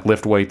couldn't like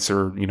lift weights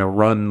or,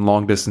 run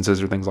long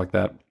distances or things like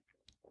that.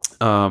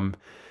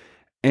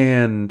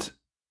 And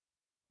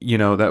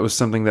that was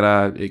something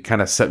that it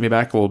kind of set me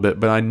back a little bit,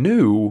 but I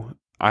knew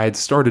I had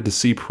started to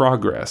see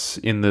progress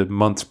in the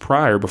months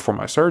prior before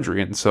my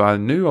surgery. And so I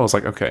knew, I was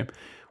like, okay,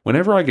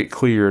 whenever I get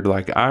cleared,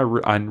 like I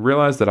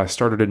realized that I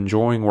started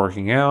enjoying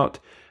working out.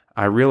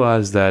 I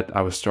realized that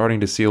I was starting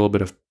to see a little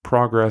bit of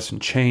progress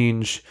and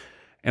change.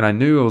 And I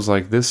knew, I was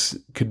like, this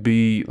could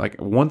be like,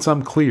 once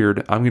I'm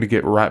cleared, I'm going to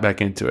get right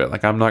back into it.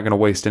 Like, I'm not going to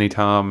waste any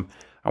time.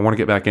 I want to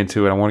get back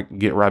into it. I want to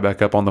get right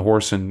back up on the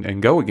horse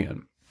and go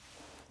again.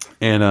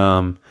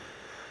 And,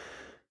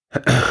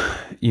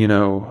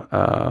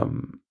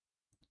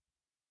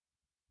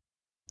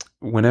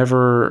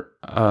 whenever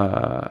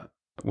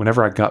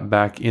I got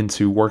back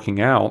into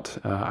working out,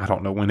 I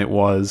don't know when it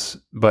was,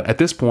 but at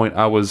this point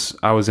I was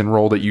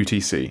enrolled at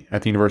UTC,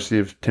 at the University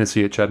of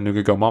Tennessee at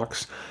Chattanooga, Go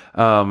Mocs.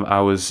 I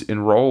was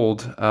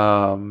enrolled,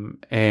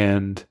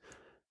 and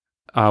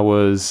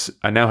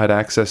I now had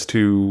access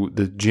to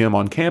the gym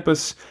on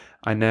campus.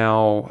 I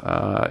now,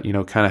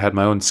 kind of had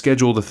my own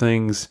schedule to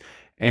things.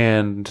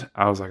 And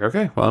I was like,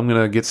 okay, well, I'm going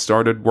to get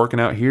started working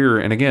out here.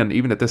 And again,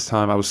 even at this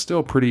time, I was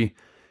still kind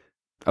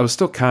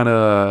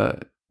of,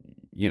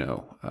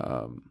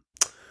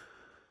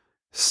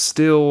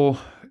 still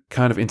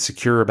kind of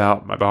insecure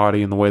about my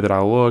body and the way that I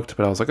looked.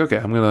 But I was like, okay,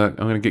 I'm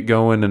going to get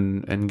going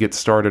and get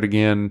started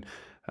again,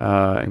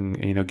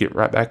 and get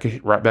right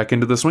back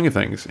into the swing of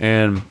things.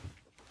 And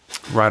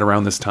right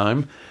around this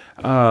time,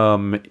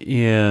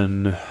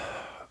 in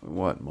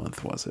what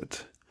month was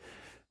it?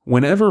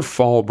 Whenever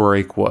fall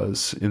break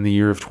was in the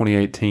year of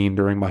 2018,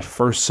 during my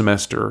first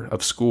semester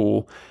of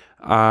school,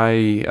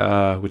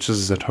 which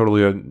is a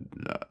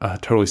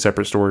totally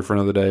separate story for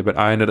another day, but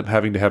I ended up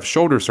having to have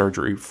shoulder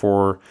surgery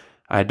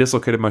I had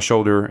dislocated my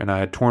shoulder and I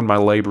had torn my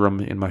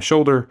labrum in my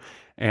shoulder,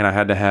 and I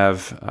had to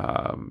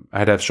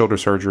have shoulder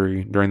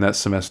surgery during that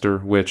semester,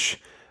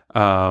 which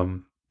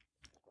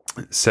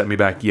set me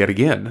back yet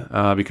again,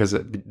 because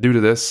due to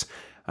this,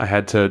 I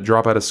had to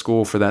drop out of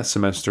school for that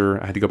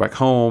semester. I had to go back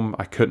home.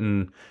 I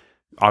couldn't,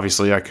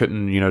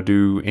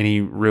 do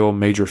any real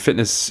major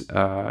fitness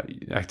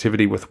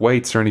activity with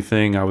weights or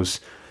anything. I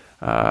was,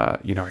 I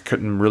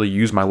couldn't really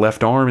use my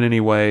left arm in any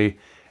way.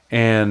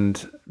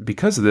 And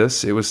because of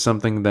this, it was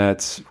something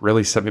that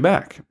really set me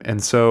back.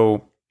 And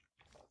so,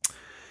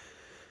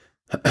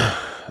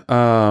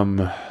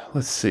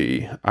 let's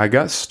see. I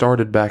got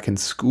started back in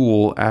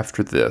school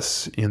after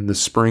this in the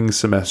spring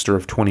semester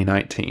of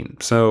 2019.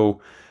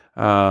 So,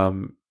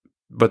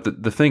 but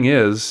the thing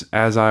is,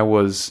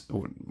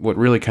 what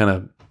really kind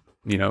of,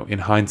 in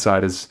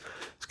hindsight is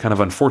kind of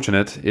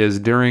unfortunate, is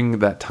during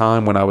that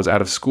time when I was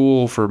out of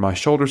school for my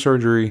shoulder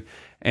surgery,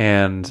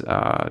 and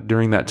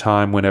during that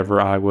time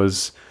whenever I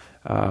was,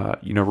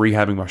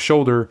 rehabbing my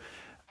shoulder,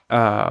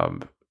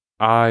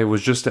 I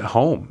was just at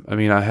home. I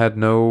mean, I had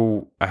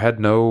nothing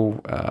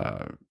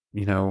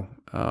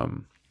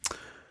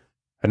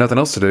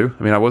else to do.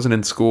 I mean, I wasn't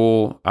in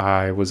school.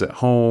 I was at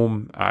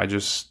home. I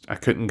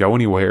couldn't go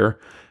anywhere.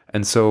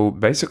 And so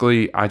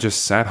basically I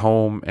just sat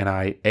home and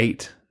I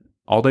ate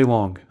all day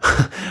long.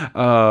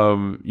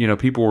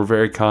 People were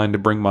very kind to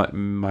bring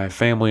my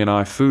family and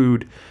I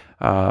food,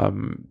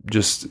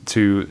 just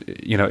to,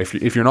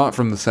 if you're not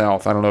from the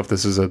South, I don't know if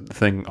this is a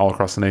thing all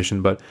across the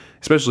nation, but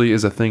especially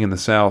is a thing in the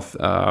South,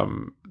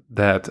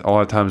 that a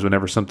lot of times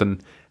whenever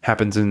something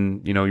happens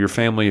in, your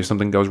family, if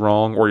something goes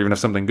wrong, or even if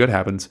something good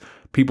happens,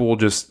 people will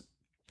just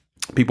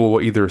people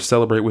will either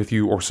celebrate with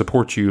you or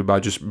support you by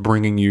just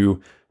bringing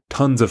you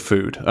tons of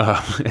food.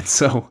 And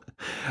so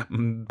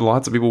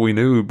lots of people we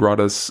knew brought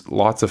us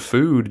lots of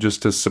food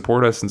just to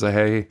support us and say,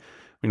 hey,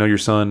 we know your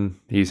son,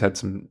 he's had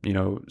some,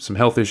 some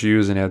health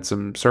issues and had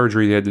some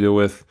surgery he had to deal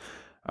with.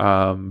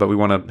 But we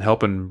want to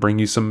help and bring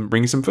you some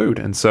food.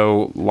 And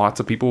so lots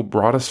of people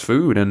brought us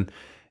food, and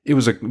it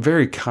was a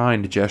very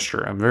kind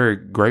gesture. I'm very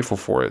grateful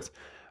for it.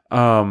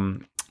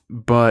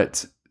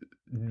 But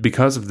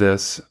because of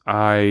this,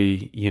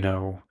 I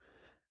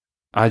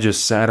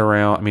just sat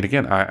around. I mean,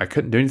 again, I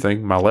couldn't do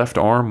anything. My left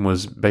arm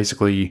was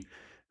basically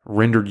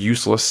rendered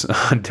useless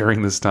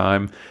during this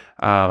time.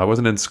 I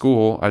wasn't in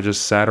school. I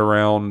just sat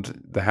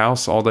around the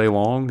house all day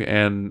long,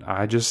 and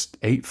I just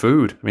ate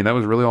food. I mean, that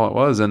was really all it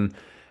was. And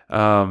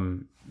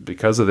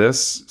because of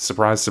this,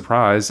 surprise,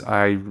 surprise,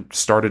 I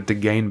started to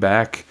gain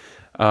back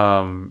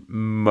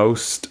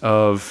most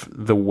of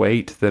the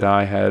weight that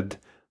I had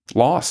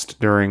lost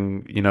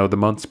during, the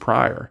months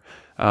prior.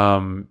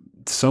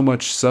 So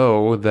much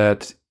so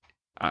that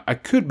I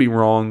could be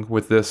wrong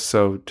with this,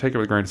 so take it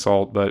with a grain of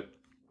salt, but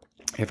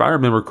if I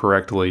remember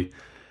correctly,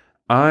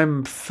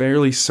 I'm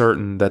fairly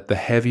certain that the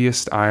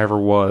heaviest I ever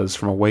was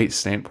from a weight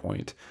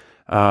standpoint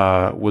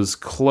was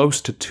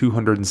close to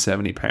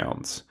 270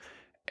 pounds.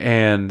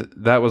 And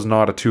that was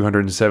not a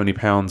 270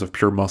 pounds of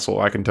pure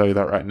muscle. I can tell you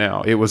that right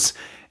now. It was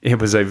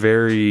a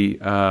very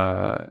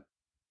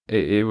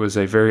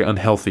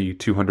unhealthy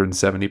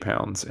 270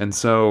 pounds. And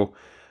so,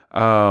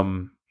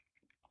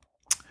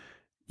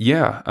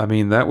 yeah, I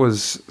mean, that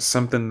was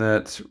something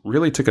that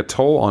really took a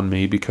toll on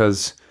me,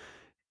 because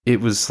it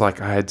was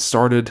like I had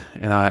started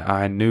and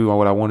I knew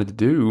what I wanted to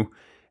do.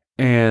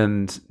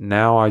 And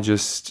now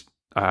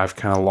I've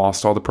kind of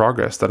lost all the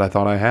progress that I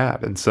thought I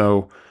had. And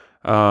so,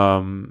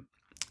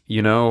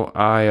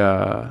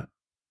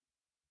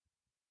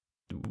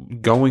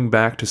 going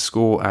back to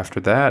school after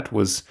that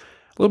was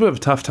a little bit of a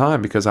tough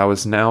time, because I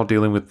was now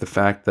dealing with the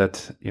fact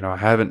that, I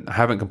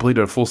haven't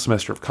completed a full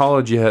semester of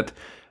college yet.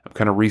 I'm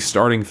kind of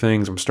restarting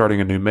things. I'm starting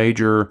a new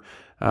major.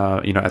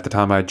 At the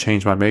time I had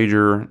changed my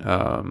major,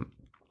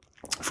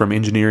 from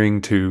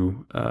engineering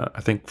to,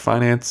 I think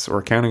finance or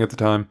accounting at the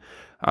time.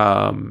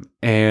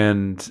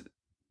 And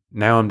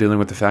now I'm dealing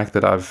with the fact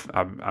that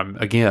I'm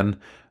again,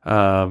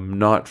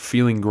 not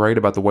feeling great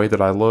about the way that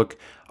I look.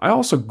 I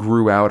also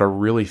grew out a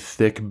really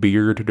thick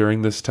beard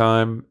during this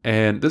time.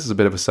 And this is a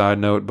bit of a side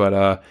note,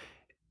 but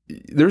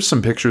there's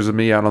some pictures of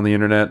me out on the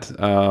internet,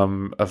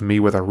 of me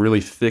with a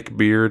really thick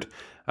beard.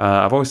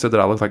 I've always said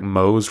that I look like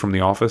Mose from The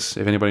Office,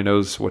 if anybody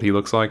knows what he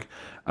looks like.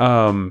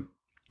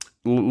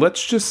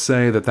 Let's just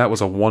say that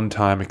was a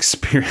one-time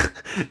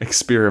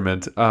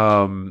experiment.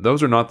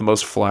 Those are not the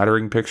most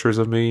flattering pictures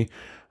of me.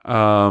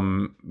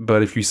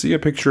 But if you see a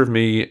picture of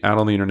me out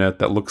on the internet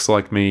that looks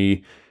like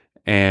me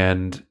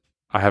and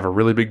I have a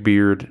really big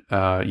beard,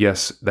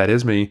 yes, that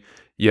is me.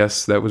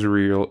 Yes, that was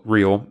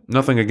real.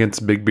 Nothing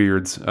against big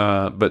beards.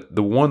 But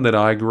the one that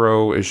I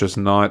grow is just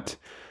not,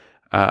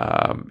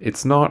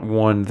 it's not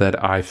one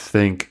that I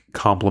think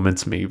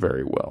compliments me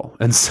very well.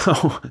 And so,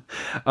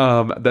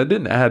 that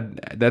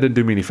didn't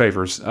do me any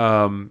favors.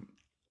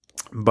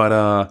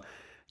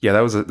 Yeah,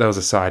 that was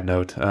a side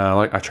note.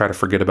 I try to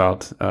forget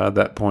about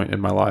that point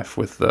in my life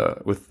with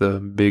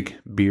the big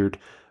beard.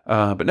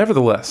 But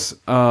nevertheless,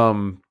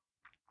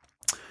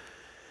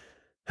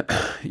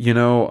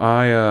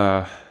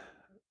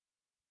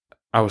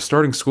 I was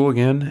starting school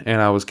again,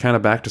 and I was kind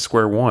of back to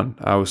square one.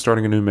 I was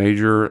starting a new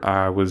major.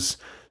 I was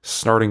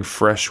starting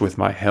fresh with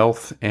my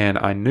health, and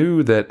I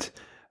knew that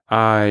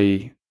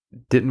I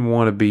didn't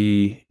want to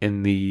be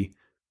in the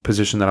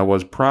position that I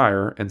was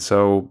prior. And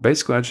so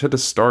basically I just had to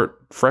start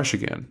fresh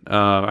again.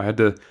 I had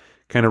to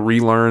kind of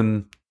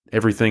relearn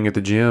everything at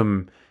the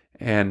gym,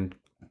 and,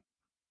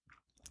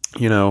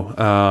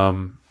 I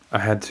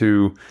had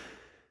to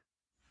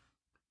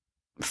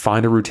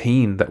find a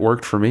routine that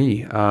worked for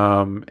me.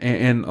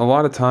 And a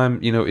lot of time,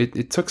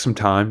 it took some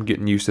time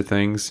getting used to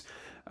things.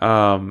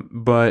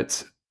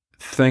 But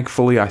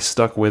thankfully I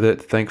stuck with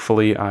it.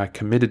 Thankfully I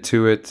committed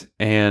to it.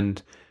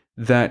 And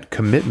that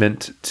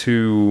commitment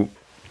to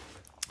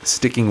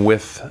sticking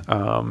with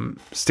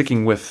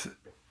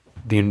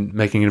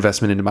making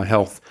investment into my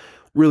health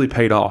really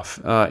paid off.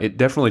 It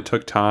definitely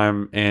took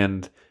time,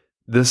 and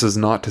this is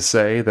not to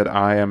say that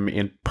I am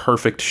in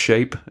perfect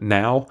shape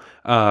now,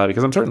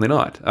 because I'm certainly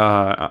not.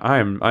 I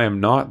am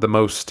not the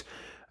most,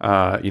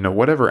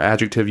 whatever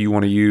adjective you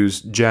want to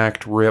use,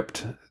 jacked,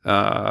 ripped,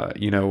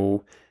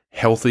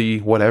 healthy,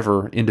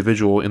 whatever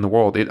individual in the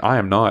world. I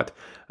am not.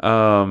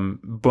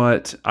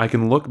 But I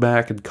can look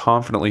back and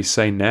confidently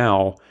say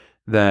now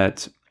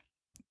that,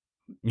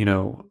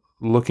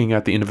 looking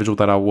at the individual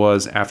that I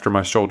was after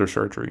my shoulder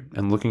surgery,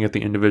 and looking at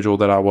the individual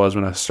that I was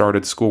when I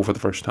started school for the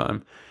first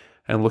time,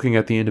 and looking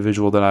at the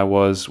individual that I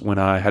was when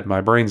I had my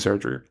brain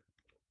surgery,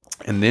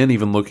 and then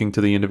even looking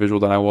to the individual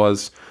that I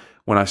was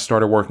when I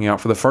started working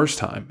out for the first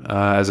time,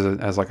 as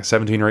like a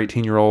 17 or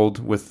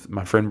 18-year-old with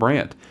my friend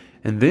Brant,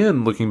 and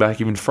then looking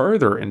back even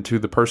further into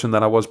the person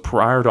that I was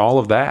prior to all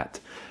of that,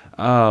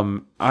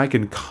 I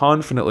can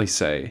confidently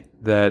say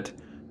that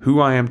who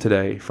I am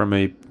today from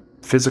a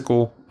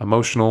physical,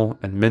 emotional,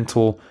 and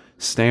mental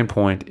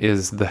standpoint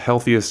is the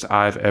healthiest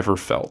I've ever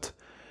felt.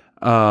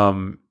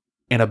 And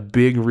a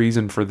big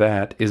reason for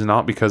that is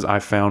not because I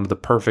found the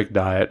perfect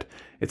diet.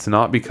 It's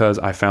not because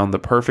I found the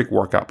perfect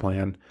workout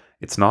plan.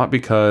 It's not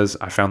because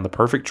I found the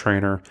perfect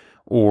trainer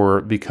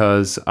or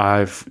because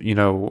I've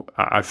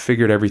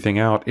figured everything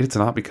out. It's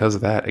not because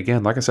of that.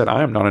 Again, like I said,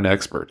 I am not an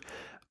expert.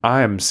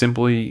 I am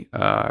simply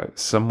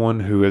someone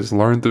who has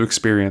learned through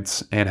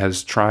experience and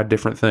has tried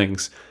different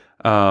things.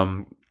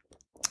 Um,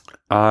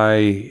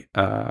 I,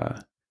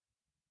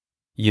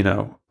 you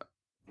know,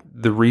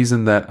 the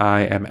reason that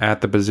I am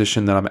at the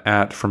position that I'm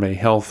at from a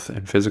health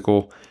and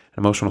physical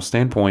and emotional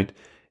standpoint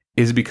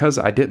is because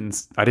I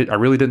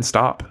really didn't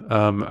stop.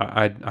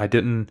 I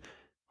didn't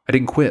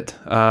quit.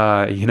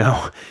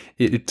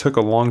 It took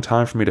a long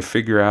time for me to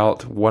figure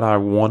out what I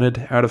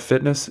wanted out of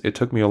fitness. It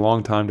took me a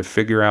long time to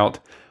figure out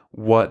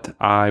what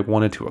I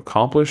wanted to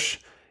accomplish.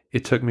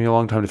 It took me a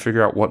long time to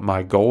figure out what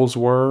my goals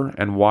were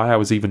and why I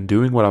was even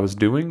doing what I was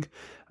doing.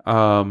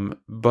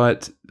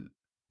 But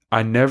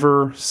I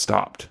never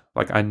stopped.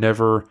 Like I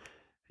never,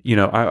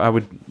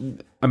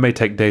 I may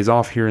take days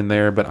off here and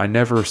there, but I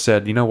never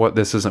said, you know what,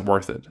 this isn't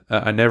worth it.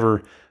 I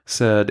never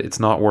said it's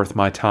not worth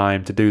my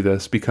time to do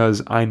this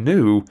because I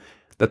knew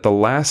that the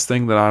last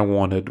thing that I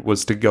wanted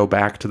was to go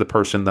back to the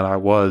person that I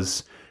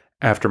was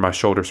after my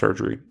shoulder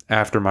surgery,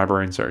 after my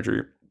brain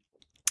surgery,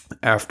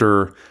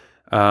 after,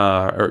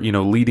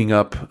 leading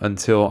up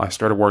until I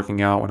started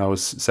working out when I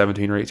was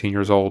 17 or 18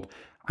 years old.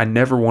 I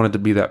never wanted to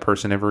be that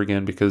person ever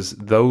again because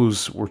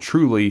those were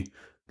truly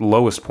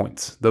lowest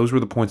points. Those were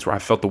the points where I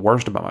felt the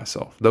worst about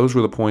myself. Those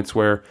were the points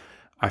where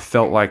I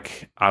felt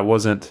like I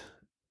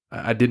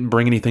didn't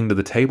bring anything to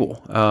the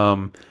table.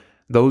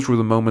 Those were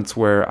the moments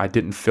where I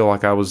didn't feel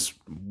like I was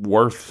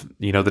worth,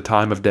 the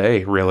time of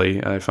day, really,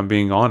 if I'm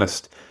being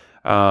honest.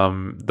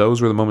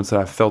 Those were the moments that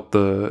I felt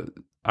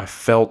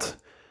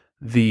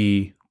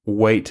the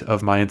weight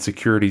of my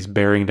insecurities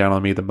bearing down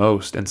on me the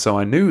most. And so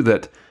I knew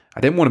that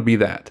I didn't want to be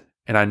that.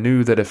 And I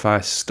knew that if I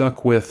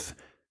stuck with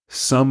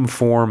some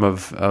form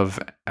of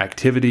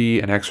activity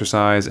and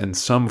exercise and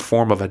some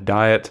form of a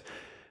diet,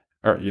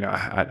 or,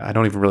 I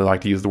don't even really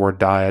like to use the word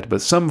diet,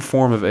 but some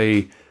form of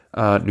a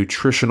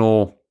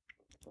nutritional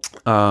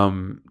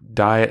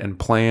diet and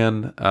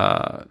plan,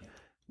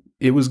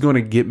 it was going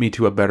to get me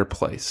to a better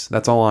place.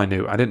 That's all I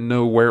knew. I didn't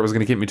know where it was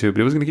going to get me to,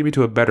 but it was going to get me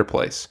to a better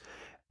place.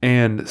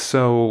 And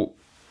so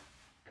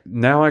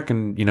now I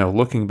can,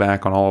 looking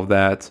back on all of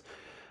that,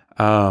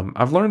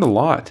 I've learned a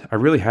lot. I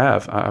really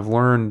have. I've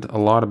learned a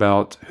lot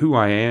about who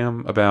I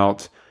am,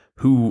 about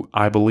who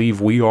I believe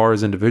we are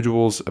as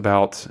individuals,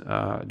 about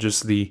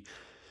just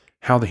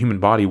how the human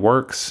body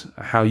works,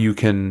 how you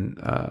can,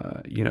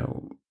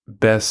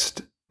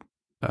 best,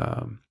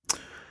 how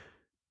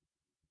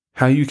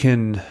you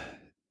can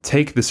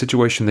take the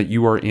situation that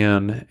you are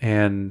in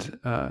and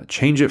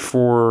change it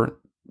for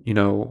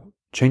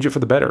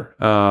the better.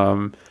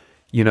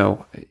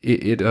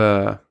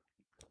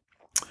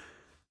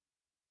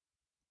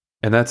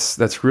 And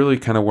that's really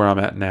kind of where I'm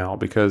at now,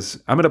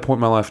 because I'm at a point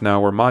in my life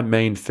now where my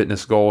main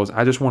fitness goal is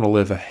I just want to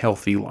live a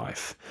healthy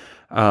life.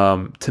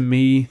 To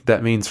me,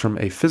 that means from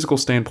a physical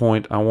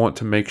standpoint, I want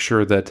to make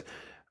sure that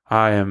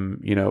I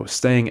am,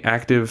 staying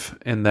active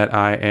and that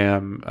I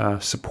am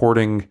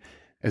supporting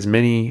as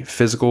many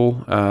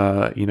physical,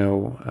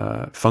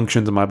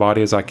 functions in my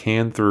body as I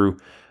can through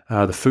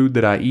the food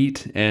that I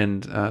eat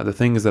and the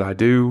things that I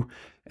do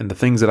and the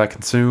things that I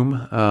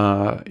consume,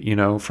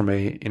 from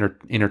a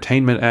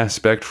entertainment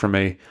aspect, from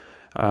a,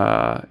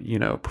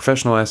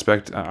 professional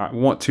aspect. I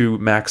want to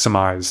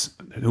maximize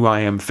who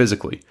I am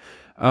physically,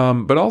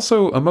 but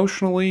also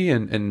emotionally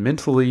and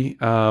mentally.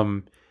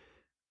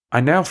 I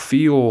now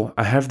feel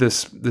I have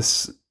this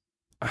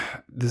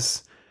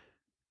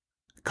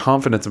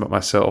confidence about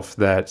myself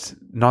that,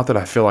 not that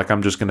I feel like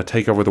I'm just going to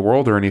take over the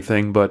world or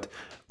anything, but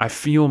I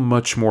feel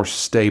much more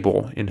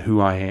stable in who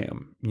I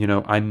am.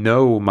 I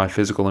know my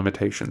physical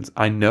limitations.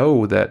 I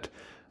know that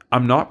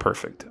I'm not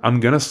perfect. I'm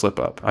going to slip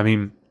up. I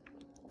mean,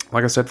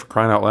 like I said, for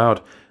crying out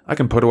loud, I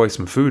can put away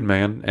some food,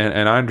 man.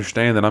 And I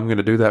understand that I'm going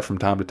to do that from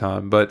time to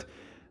time, but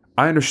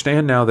I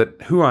understand now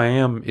that who I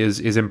am is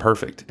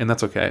imperfect, and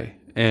that's okay.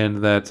 And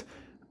that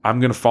I'm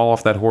going to fall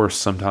off that horse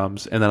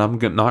sometimes, and that I'm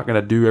not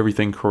going to do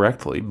everything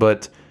correctly.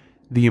 But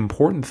the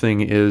important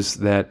thing is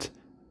that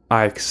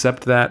I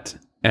accept that,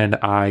 and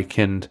I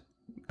can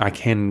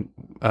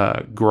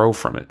grow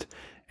from it,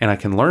 and I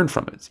can learn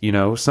from it.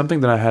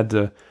 Something that I had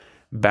to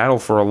battle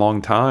for a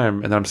long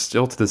time, and I'm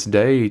still to this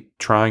day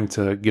trying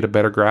to get a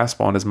better grasp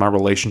on, is my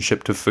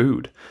relationship to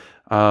food.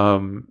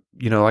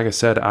 Like I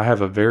said, I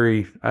have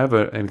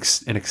an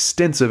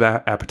extensive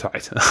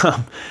appetite.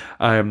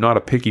 I am not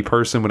a picky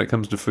person when it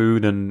comes to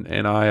food,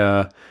 and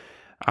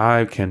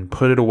I can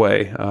put it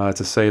away,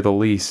 to say the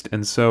least.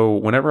 And so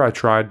whenever I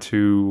tried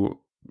to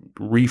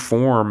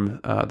reform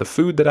the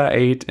food that I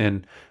ate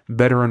and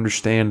better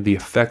understand the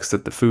effects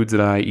that the foods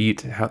that I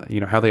eat,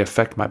 how they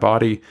affect my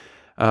body,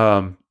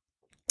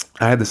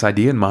 I had this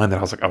idea in mind that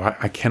I was like, oh,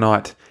 I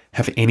cannot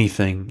have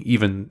anything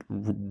even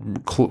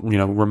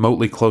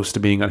remotely close to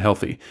being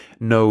unhealthy.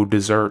 No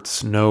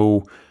desserts,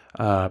 no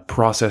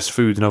processed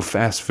foods, no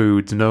fast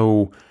foods,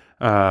 no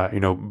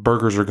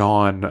burgers are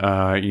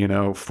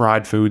gone.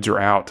 Fried foods are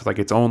out. Like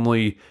it's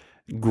only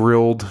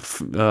grilled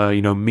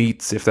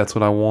meats if that's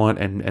what I want,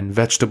 and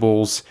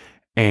vegetables,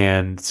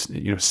 and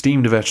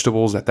steamed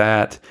vegetables at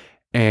that,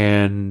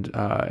 and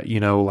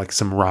like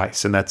some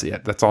rice, and that's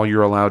it. That's all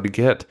you're allowed to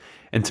get.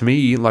 And to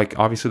me, like,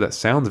 obviously that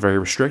sounds very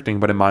restricting,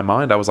 but in my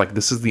mind, I was like,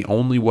 this is the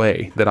only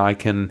way that I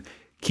can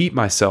keep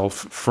myself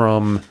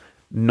from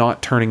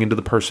not turning into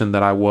the person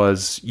that I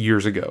was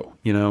years ago,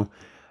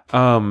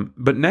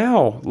 But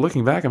now,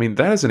 looking back, I mean,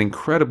 that is an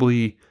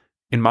incredibly,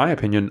 in my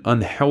opinion,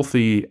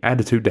 unhealthy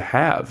attitude to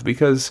have,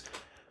 because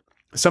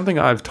something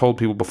I've told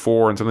people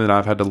before and something that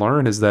I've had to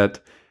learn is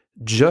that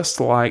just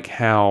like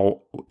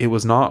how it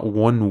was not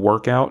one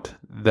workout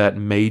that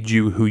made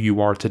you who you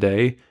are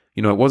today,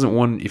 it wasn't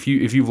one, if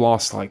you've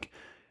lost like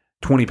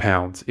 20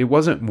 pounds, it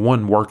wasn't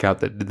one workout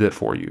that did that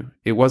for you.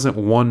 It wasn't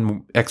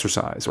one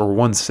exercise or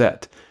one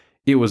set.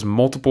 It was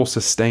multiple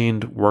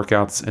sustained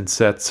workouts and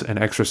sets and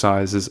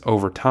exercises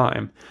over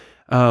time.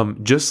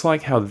 Just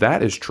like how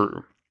that is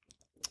true,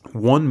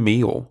 one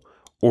meal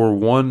or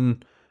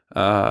one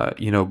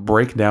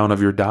breakdown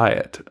of your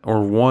diet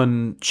or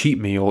one cheat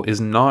meal is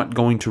not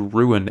going to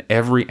ruin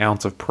every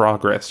ounce of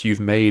progress you've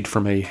made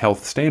from a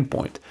health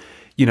standpoint.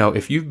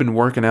 If you've been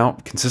working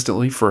out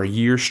consistently for a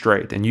year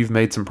straight and you've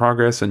made some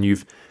progress and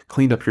you've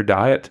cleaned up your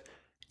diet,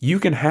 you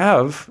can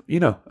have,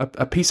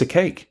 a piece of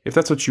cake if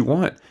that's what you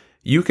want.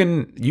 You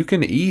can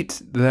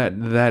eat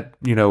that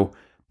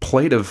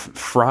plate of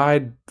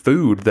fried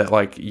food that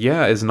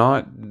is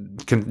not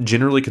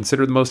generally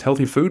considered the most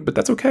healthy food, but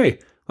that's okay.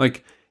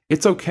 Like,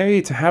 it's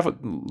okay to have,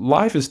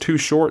 life is too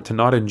short to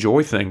not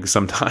enjoy things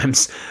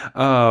sometimes.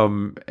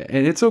 And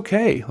it's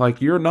okay.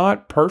 Like, you're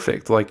not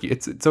perfect. Like,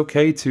 it's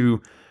okay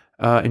to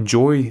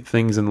enjoy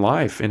things in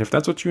life. And if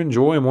that's what you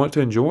enjoy and want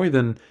to enjoy,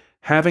 then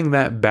having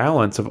that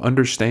balance of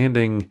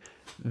understanding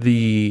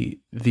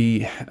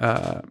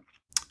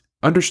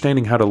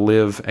understanding how to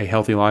live a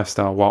healthy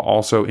lifestyle while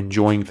also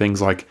enjoying things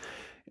like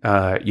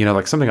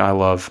something I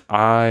love.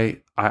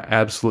 I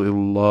absolutely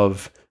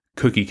love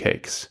cookie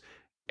cakes.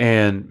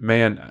 And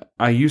man,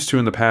 I used to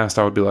in the past,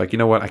 I would be like, you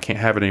know what? I can't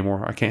have it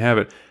anymore. I can't have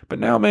it. But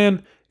now,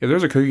 man, if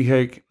there's a cookie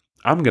cake,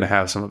 I'm going to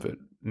have some of it.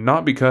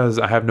 Not because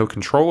I have no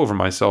control over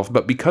myself,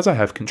 but because I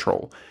have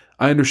control.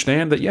 I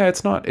understand that, yeah,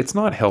 it's not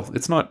health.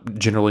 It's not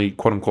generally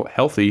quote unquote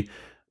healthy,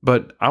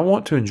 but I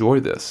want to enjoy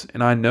this.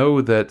 And I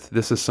know that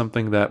this is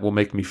something that will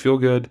make me feel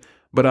good,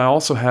 but I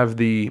also have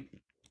the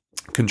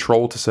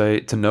control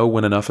to know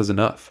when enough is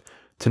enough,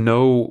 to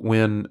know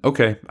when,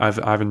 okay,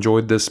 I've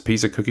enjoyed this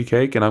piece of cookie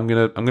cake and I'm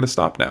going to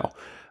stop now.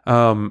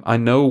 I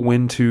know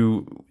when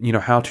to,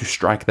 how to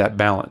strike that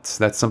balance.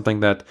 That's something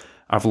that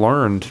I've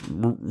learned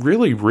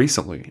really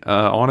recently.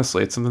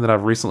 Honestly, it's something that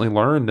I've recently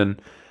learned.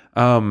 And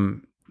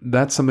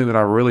that's something that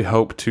I really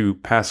hope to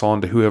pass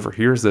on to whoever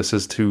hears this,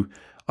 is to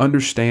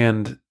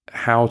understand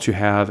how to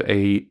have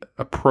a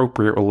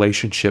appropriate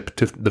relationship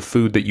to the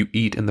food that you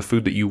eat and the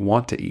food that you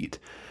want to eat.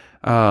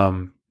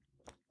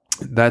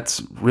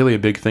 That's really a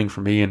big thing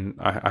for me. And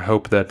I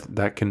hope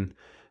that can,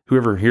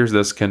 whoever hears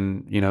this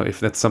can,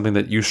 if that's something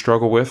that you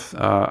struggle with,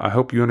 I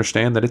hope you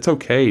understand that it's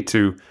okay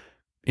to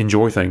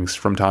enjoy things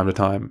from time to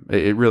time.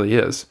 It really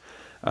is.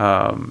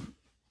 But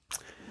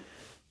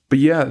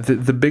yeah,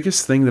 the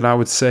biggest thing that I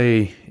would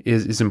say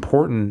is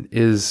important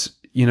is,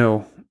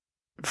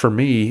 for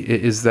me,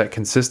 is that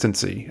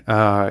consistency.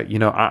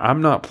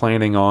 I'm not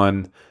planning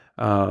on,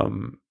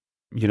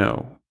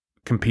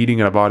 competing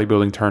in a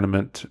bodybuilding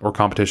tournament or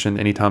competition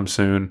anytime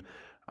soon.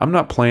 I'm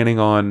not planning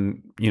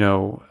on,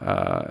 doing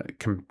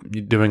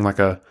like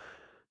a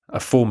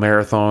full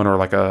marathon or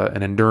like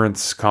an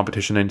endurance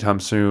competition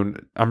anytime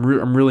soon.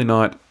 I'm really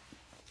not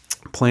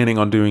planning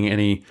on doing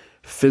any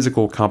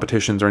physical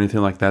competitions or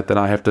anything like that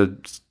I have to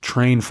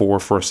train for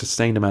a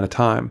sustained amount of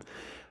time.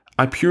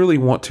 I purely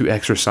want to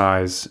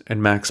exercise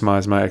and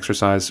maximize my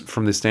exercise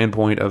from the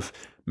standpoint of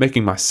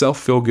making myself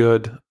feel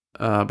good,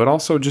 but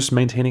also just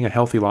maintaining a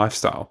healthy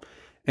lifestyle.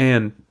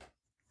 And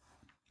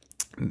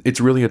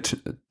it's really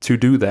to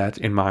do that,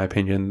 in my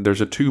opinion,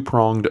 there's a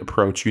two-pronged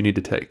approach you need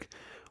to take.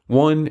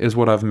 One is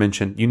what I've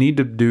mentioned. You need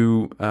to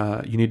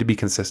be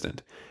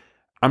consistent.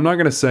 I'm not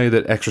going to say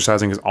that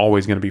exercising is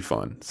always going to be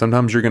fun.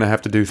 Sometimes you're going to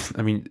have to do,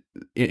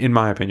 in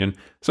my opinion,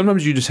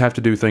 sometimes you just have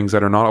to do things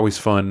that are not always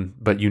fun,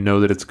 but you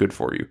know that it's good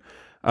for you.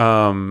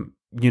 In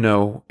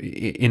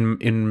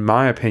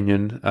my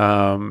opinion,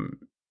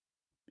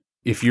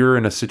 if you're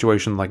in a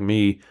situation like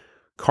me,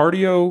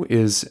 cardio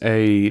is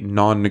a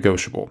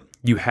non-negotiable.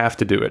 You have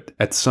to do it.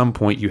 At some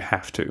point, you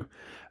have to.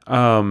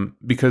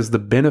 Because the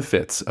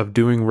benefits of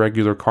doing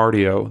regular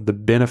cardio, the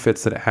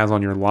benefits that it has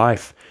on your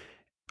life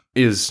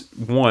is,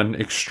 one,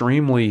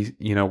 extremely,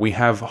 we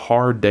have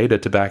hard data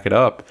to back it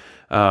up.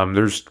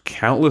 There's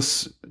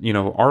countless,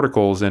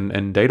 articles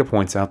and data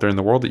points out there in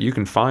the world that you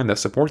can find that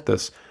support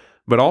this.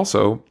 But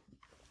also,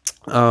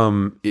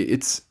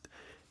 it's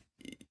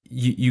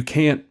you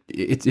can't,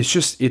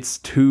 it's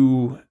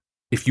too,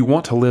 if you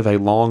want to live a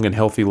long and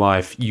healthy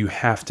life, you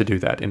have to do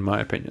that, in my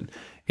opinion.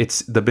 It's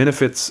the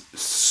benefits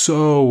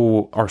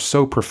are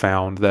so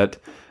profound that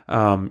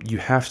you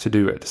have to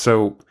do it.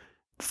 So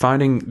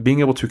being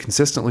able to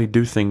consistently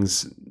do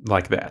things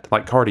like that,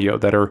 like cardio,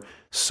 that are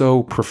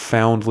so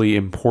profoundly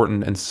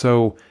important and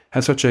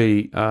have such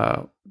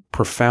a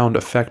profound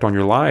effect on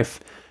your life,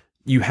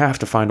 you have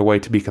to find a way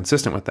to be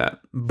consistent with that.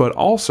 But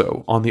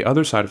also, on the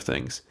other side of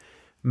things,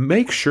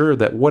 make sure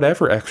that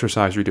whatever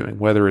exercise you're doing,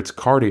 whether it's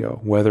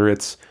cardio, whether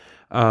it's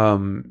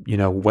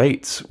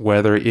weights,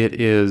 whether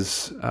it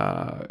is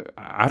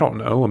I don't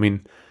know,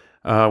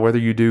 whether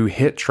you do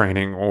HIIT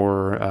training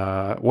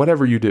or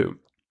whatever you do,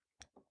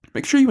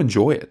 make sure you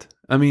enjoy it.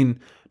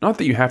 Not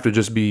that you have to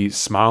just be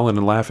smiling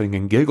and laughing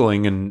and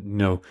giggling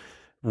and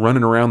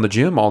running around the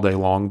gym all day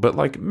long, but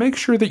like make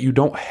sure that you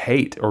don't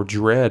hate or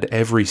dread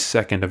every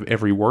second of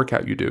every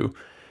workout you do.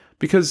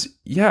 Because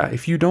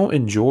if you don't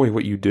enjoy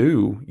what you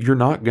do, you're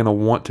not going to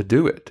want to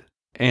do it.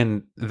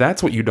 And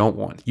that's what you don't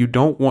want. You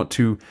don't want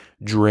to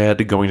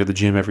dread going to the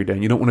gym every day.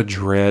 You don't want to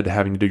dread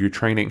having to do your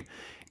training.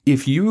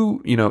 If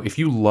you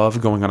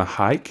love going on a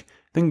hike,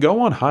 then go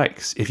on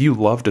hikes. If you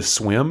love to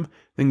swim,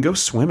 then go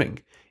swimming.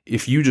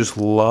 If you just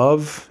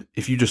love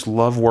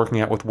working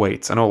out with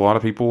weights, I know a lot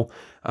of people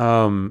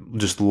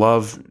just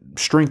love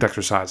strength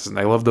exercises and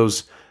they love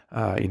those,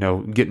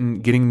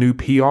 getting new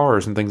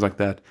PRs and things like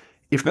that.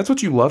 If that's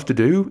what you love to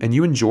do and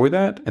you enjoy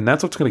that, and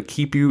that's what's going to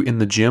keep you in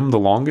the gym the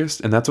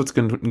longest, and that's what's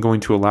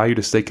going to allow you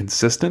to stay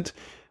consistent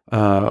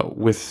in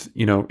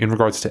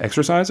regards to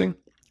exercising,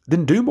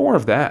 then do more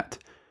of that.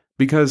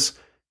 Because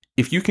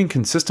if you can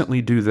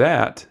consistently do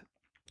that,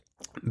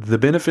 the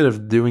benefit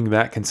of doing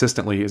that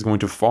consistently is going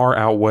to far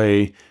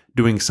outweigh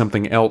doing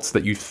something else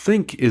that you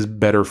think is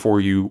better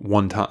for you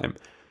one time.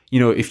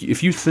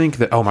 If you think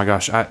that, oh my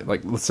gosh,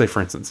 let's say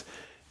for instance,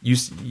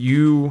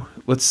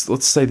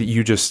 let's say that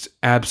you just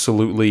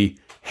absolutely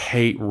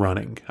hate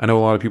running. I know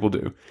a lot of people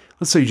do.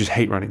 Let's say you just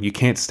hate running. You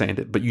can't stand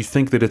it, but you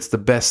think that it's the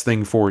best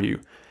thing for you.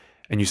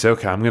 And you say,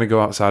 okay, I'm going to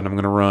go outside and I'm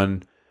going to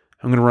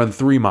run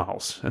 3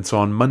 miles. And so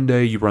on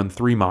Monday you run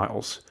 3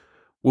 miles.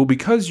 Well,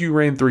 because you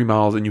ran 3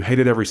 miles and you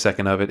hated every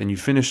second of it and you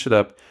finished it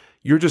up,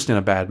 you're just in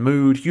a bad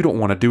mood. You don't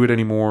want to do it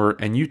anymore.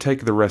 And you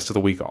take the rest of the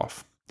week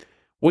off.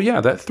 Well,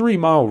 yeah, that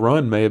 3-mile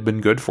run may have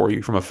been good for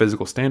you from a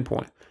physical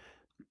standpoint.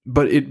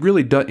 But it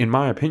really does, in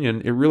my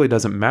opinion, it really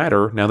doesn't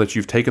matter now that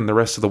you've taken the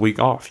rest of the week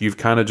off. You've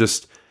kind of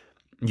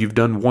you've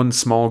done one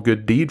small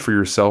good deed for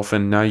yourself,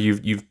 and now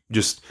you've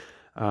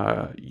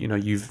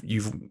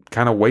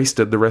kind of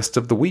wasted the rest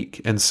of the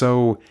week. And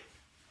so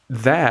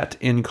that,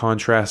 in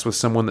contrast with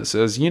someone that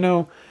says,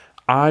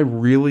 I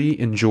really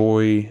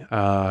enjoy,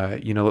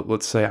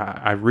 let's say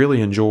I really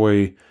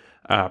enjoy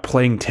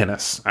playing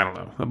tennis. I don't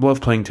know. I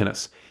love playing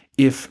tennis.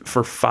 If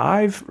for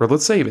 5, or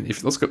let's say even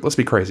if let's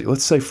be crazy,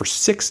 let's say for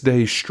 6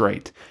 days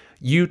straight,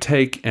 you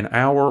take an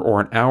hour or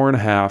an hour and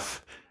a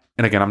half,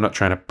 and again, I'm not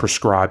trying to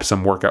prescribe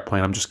some workout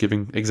plan, I'm just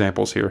giving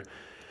examples here.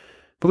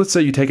 But let's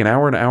say you take an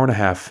hour and a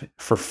half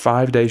for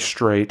 5 days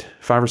straight,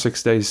 5 or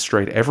 6 days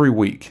straight every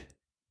week,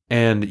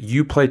 and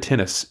you play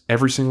tennis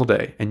every single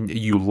day, and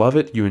you love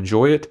it, you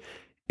enjoy it,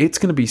 it's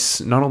going to be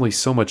not only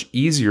so much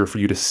easier for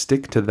you to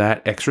stick to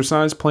that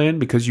exercise plan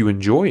because you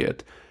enjoy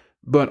it,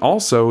 but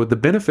also the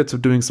benefits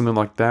of doing something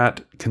like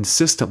that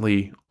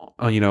consistently,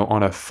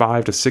 on a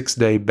 5 to 6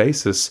 day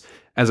basis,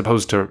 as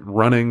opposed to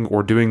running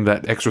or doing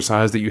that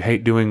exercise that you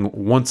hate doing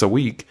once a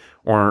week,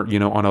 or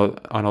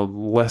on a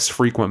less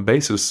frequent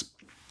basis.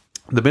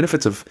 The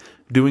benefits of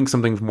doing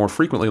something more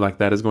frequently like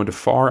that is going to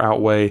far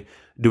outweigh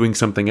doing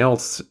something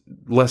else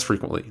less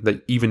frequently.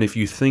 That even if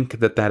you think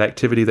that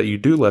activity that you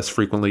do less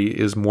frequently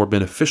is more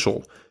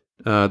beneficial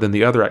than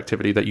the other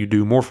activity that you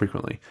do more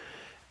frequently.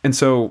 And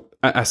so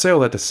I say all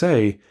that to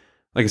say,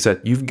 like I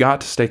said, you've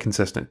got to stay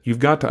consistent. You've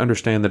got to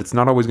understand that it's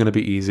not always going to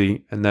be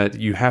easy, and that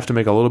you have to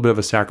make a little bit of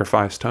a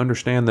sacrifice to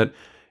understand that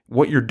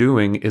what you're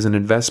doing is an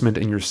investment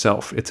in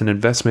yourself. It's an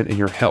investment in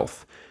your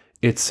health.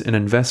 It's an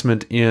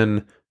investment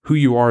in who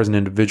you are as an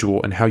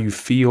individual and how you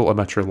feel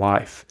about your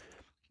life.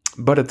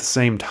 But at the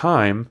same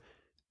time,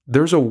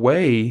 there's a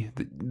way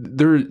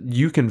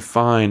you can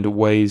find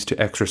ways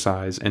to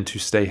exercise and to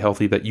stay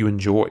healthy that you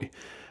enjoy.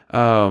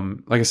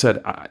 Like I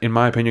said, in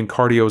my opinion,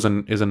 cardio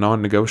is a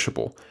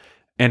non-negotiable.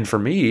 And for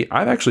me,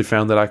 I've actually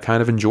found that I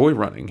kind of enjoy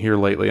running here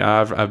lately.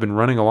 I've been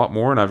running a lot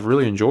more and I've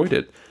really enjoyed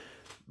it.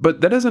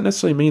 But that doesn't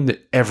necessarily mean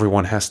that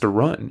everyone has to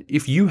run.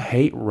 If you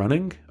hate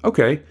running,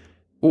 okay,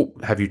 well,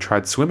 have you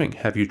tried swimming?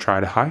 Have you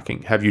tried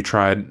hiking? Have you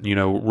tried,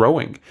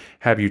 rowing?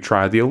 Have you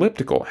tried the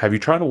elliptical? Have you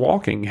tried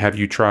walking? Have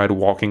you tried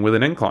walking with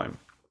an incline?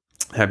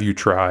 Have you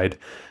tried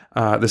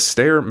the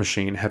stair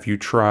machine? Have you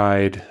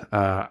tried,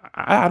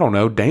 I don't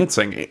know,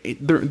 dancing?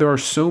 There are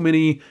so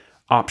many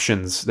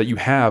options that you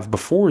have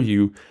before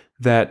you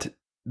that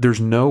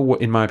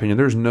in my opinion,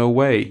 there's no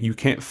way you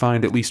can't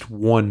find at least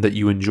one that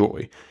you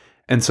enjoy.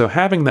 And so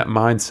having that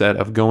mindset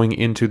of going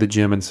into the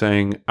gym and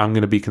saying, I'm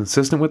going to be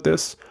consistent with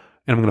this,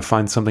 and I'm going to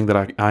find something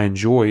that I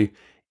enjoy,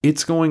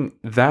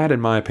 that,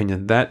 in my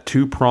opinion, that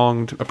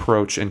two-pronged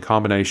approach and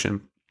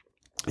combination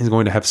is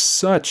going to have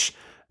such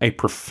a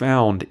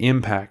profound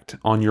impact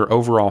on your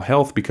overall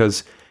health,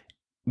 because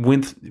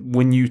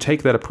when you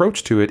take that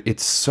approach to it,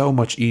 it's so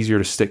much easier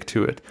to stick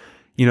to it.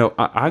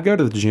 I go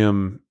to the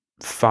gym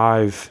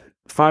five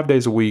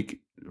days a week,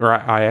 or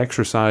I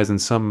exercise in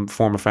some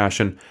form or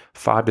fashion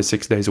 5 to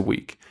 6 days a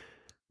week.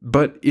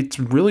 But it's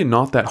really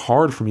not that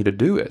hard for me to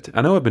do it.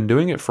 I know I've been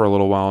doing it for a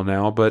little while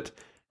now, but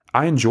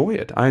I enjoy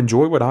it. I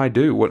enjoy what I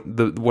do.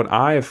 What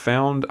I have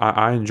found,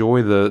 I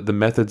enjoy the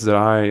methods that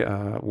I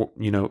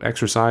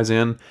exercise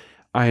in.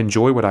 I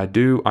enjoy what I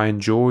do. I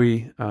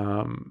enjoy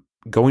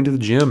going to the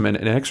gym and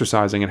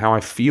exercising, and how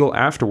I feel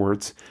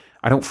afterwards.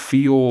 I don't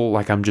feel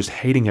like I'm just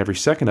hating every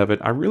second of it.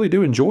 I really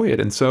do enjoy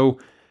it. And so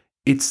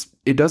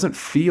it doesn't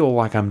feel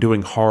like I'm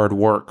doing hard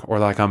work, or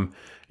like I'm,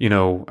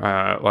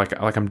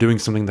 like I'm doing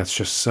something that's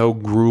just so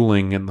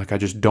grueling and like I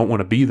just don't want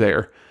to be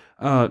there.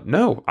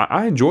 No,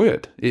 I enjoy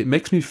it. It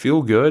makes me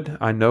feel good.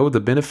 I know the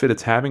benefit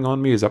it's having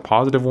on me is a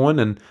positive one.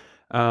 And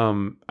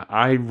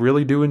I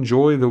really do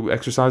enjoy the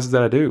exercises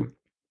that I do.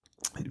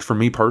 For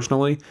me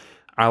personally,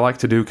 I like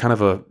to do kind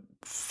of a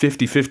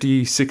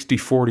 50-50,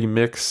 60-40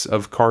 mix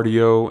of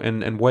cardio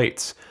and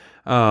weights.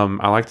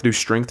 I like to do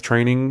strength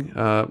training,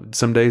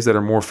 some days that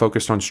are more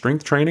focused on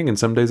strength training and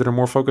some days that are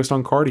more focused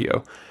on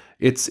cardio.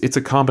 It's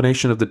a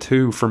combination of the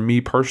two for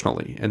me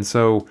personally. And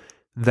so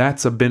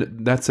that's a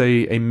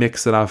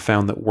mix that I've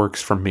found that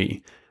works for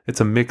me.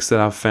 It's a mix that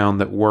I've found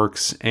that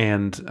works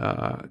and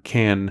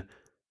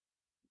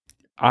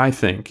I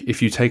think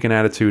if you take an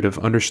attitude of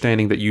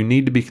understanding that you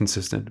need to be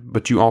consistent,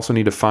 but you also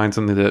need to find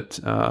something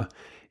that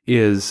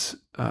is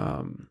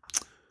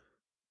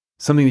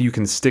something that you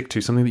can stick to,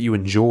 something that you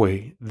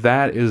enjoy,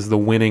 that is the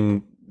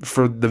winning,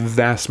 for the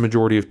vast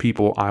majority of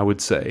people, I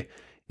would say,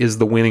 is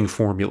the winning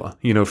formula.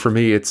 For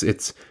me,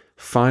 it's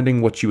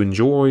finding what you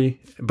enjoy,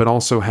 but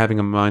also having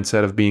a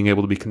mindset of being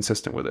able to be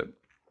consistent with it.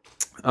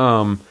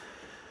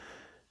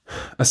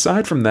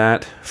 Aside from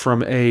that,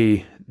 from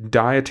a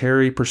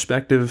dietary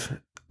perspective,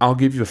 I'll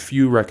give you a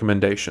few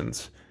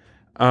recommendations.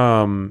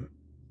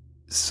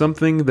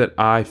 Something that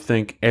I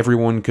think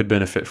everyone could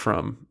benefit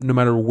from, no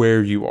matter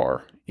where you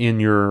are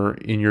in your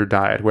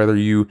diet, whether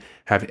you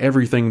have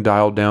everything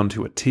dialed down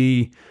to a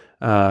T.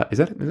 Is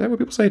that what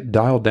people say?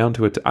 Dialed down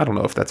to a T? I don't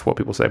know if that's what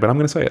people say, but I'm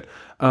going to say it.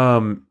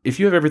 If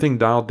you have everything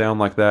dialed down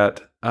like that,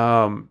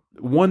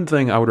 one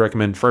thing I would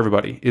recommend for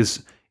everybody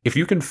is, if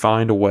you can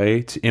find a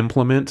way to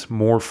implement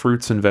more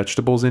fruits and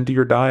vegetables into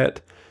your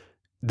diet,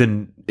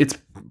 then it's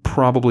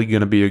probably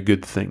going to be a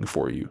good thing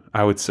for you,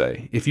 I would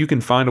say. If you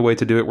can find a way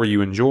to do it where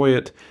you enjoy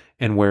it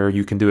and where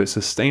you can do it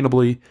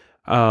sustainably,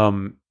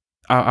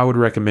 I would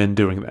recommend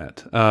doing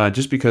that,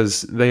 just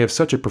because they have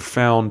such a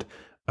profound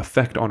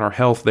effect on our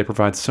health. They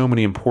provide so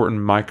many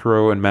important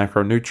micro and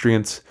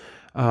macronutrients,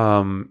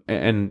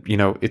 and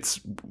it's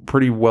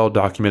pretty well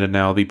documented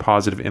now, the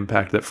positive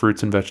impact that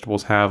fruits and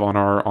vegetables have on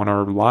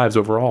our lives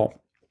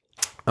overall.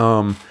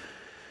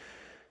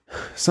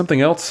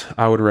 Something else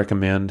I would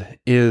recommend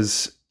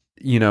is,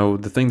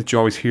 the thing that you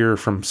always hear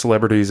from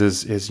celebrities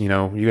is you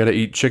got to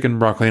eat chicken,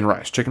 broccoli, and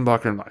rice,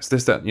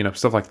 this, that,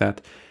 stuff like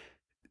that.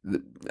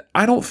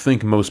 I don't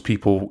think most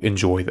people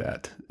enjoy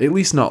that, at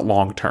least not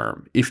long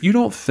term. If you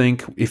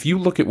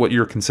look at what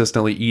you're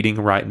consistently eating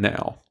right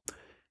now,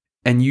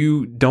 and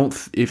you don't,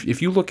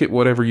 if you look at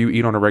whatever you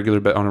eat on a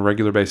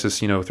regular basis,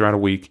 throughout a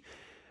week,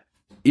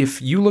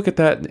 if you look at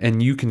that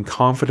and you can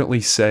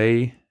confidently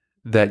say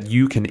that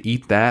you can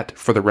eat that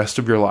for the rest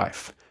of your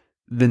life,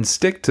 then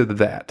stick to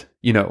that.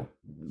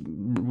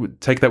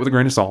 Take that with a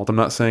grain of salt. I'm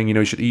not saying,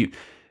 you should eat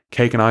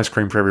cake and ice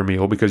cream for every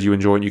meal because you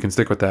enjoy it and you can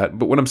stick with that.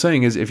 But what I'm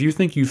saying is, if you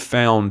think you've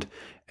found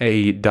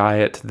a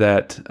diet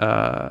that,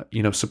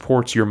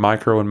 supports your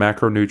micro and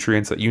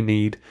macronutrients that you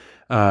need,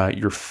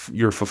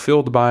 you're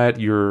fulfilled by it,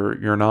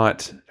 you're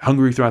not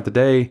hungry throughout the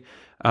day.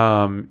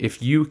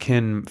 If you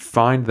can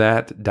find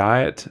that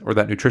diet or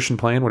that nutrition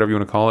plan, whatever you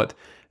want to call it,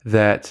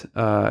 that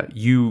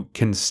you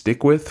can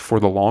stick with for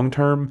the long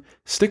term,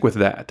 stick with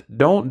that.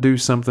 Don't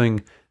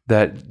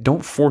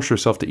force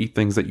yourself to eat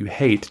things that you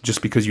hate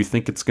just because you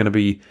think it's going to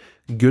be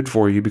good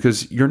for you,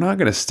 because you're not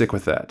going to stick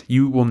with that.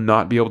 You will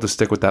not be able to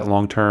stick with that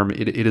long term.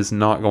 It is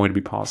not going to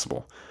be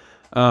possible.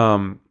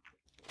 Finally,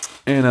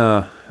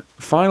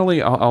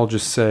 I'll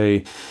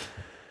say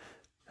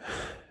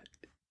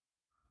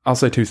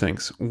two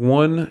things.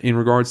 One, in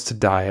regards to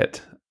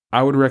diet,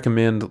 I would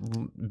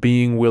recommend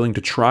being willing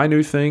to try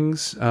new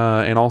things,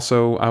 and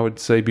also I would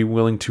say be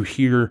willing to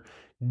hear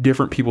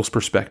different people's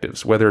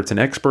perspectives, whether it's an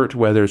expert,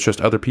 whether it's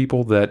just other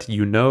people that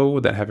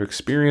that have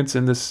experience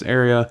in this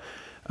area.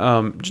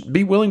 Just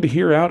be willing to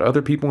hear out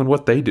other people and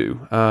what they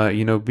do.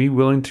 Be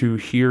willing to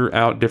hear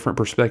out different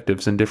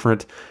perspectives and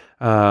different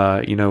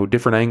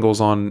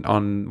angles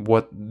on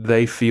what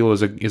they feel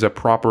is a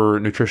proper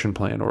nutrition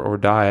plan or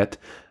diet.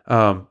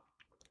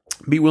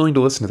 Be willing to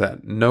listen to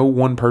that. No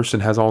one person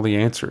has all the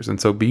answers. And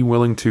so be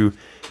willing to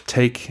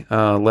take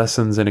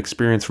lessons and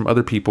experience from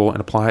other people and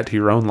apply it to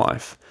your own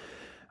life.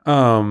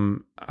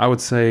 I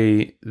would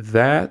say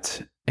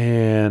that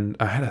And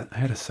I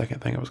had a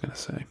second thing I was going to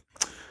say.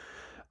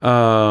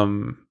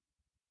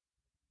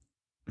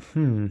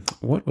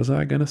 What was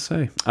I going to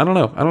say? I don't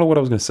know. I don't know what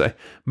I was going to say,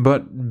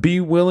 but be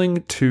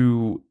willing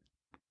to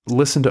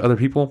listen to other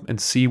people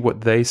and see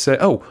what they say.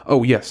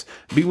 Oh, yes.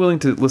 Be willing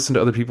to listen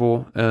to other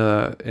people,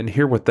 and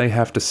hear what they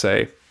have to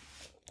say.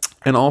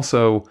 And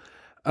also,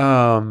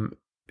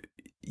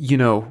 you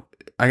know,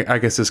 I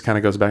guess this kind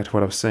of goes back to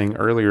what I was saying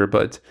earlier,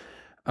 but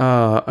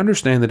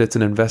understand that it's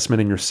an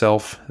investment in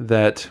yourself,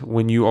 that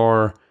when you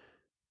are,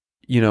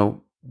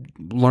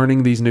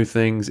 learning these new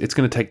things, it's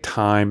going to take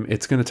time.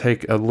 It's going to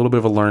take a little bit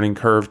of a learning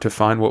curve to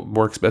find what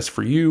works best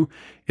for you.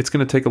 It's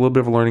going to take a little bit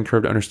of a learning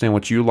curve to understand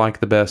what you like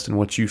the best and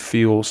what you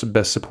feel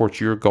best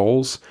supports your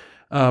goals.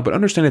 But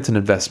understand it's an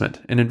investment.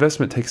 An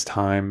investment takes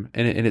time,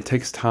 and it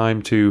takes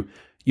time to,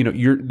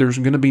 there's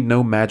going to be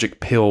no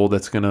magic pill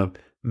that's going to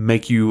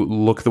make you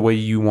look the way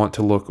you want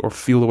to look or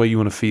feel the way you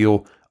want to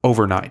feel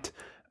overnight.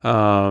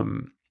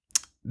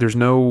 There's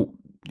no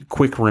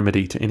quick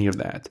remedy to any of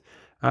that.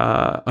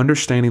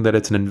 Understanding that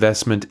it's an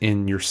investment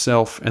in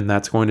yourself and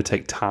that's going to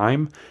take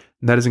time,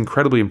 that is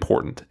incredibly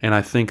important. And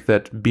I think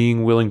that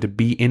being willing to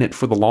be in it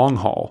for the long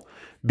haul,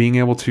 being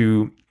able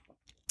to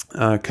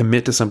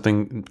commit to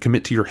something,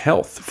 commit to your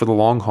health for the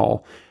long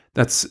haul,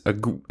 that's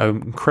an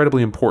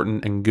incredibly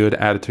important and good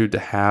attitude to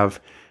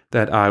have,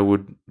 that I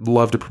would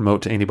love to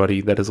promote to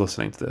anybody that is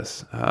listening to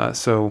this.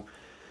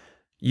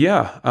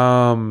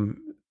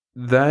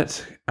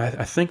 That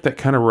I think that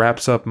kind of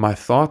wraps up my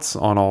thoughts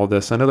on all of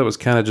this. I know that was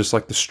kind of just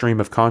like the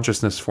stream of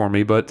consciousness for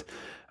me, but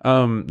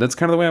that's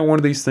kind of the way I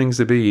wanted these things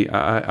to be.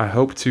 I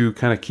hope to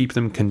kind of keep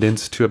them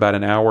condensed to about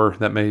an hour.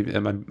 I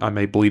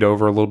may bleed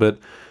over a little bit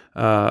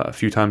a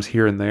few times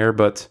here and there,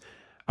 but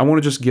I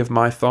want to just give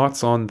my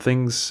thoughts on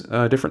things,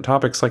 different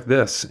topics like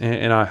this,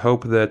 and I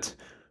hope that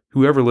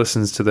whoever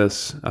listens to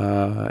this,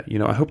 I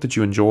hope that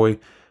you enjoy.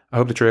 I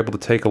hope that you're able to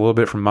take a little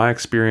bit from my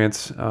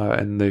experience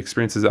and the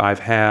experiences that I've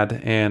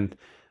had, and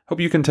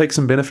hope you can take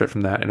some benefit from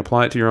that and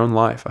apply it to your own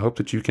life. I hope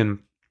that you can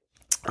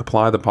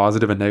apply the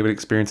positive and negative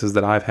experiences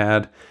that I've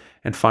had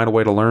and find a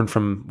way to learn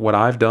from what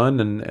I've done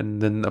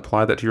and then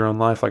apply that to your own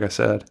life, like I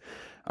said.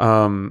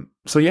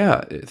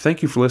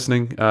 Thank you for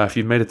listening. If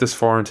you've made it this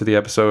far into the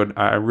episode,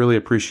 I really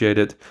appreciate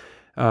it.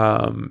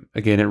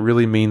 Again, it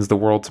really means the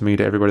world to me,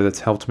 to everybody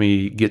that's helped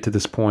me get to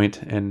this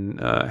point and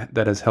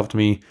that has helped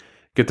me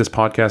get this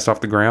podcast off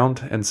the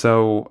ground. And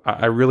so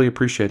I really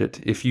appreciate it.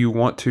 If you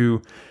want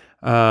to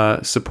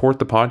support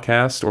the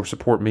podcast or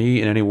support me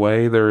in any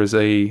way,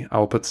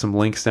 I'll put some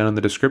links down in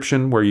the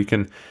description where you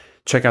can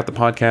check out the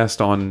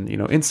podcast on,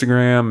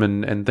 Instagram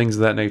and things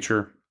of that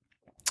nature.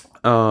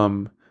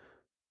 Aside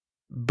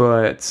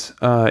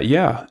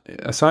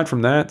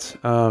from that,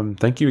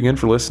 thank you again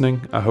for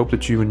listening. I hope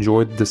that you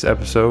enjoyed this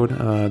episode,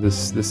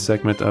 this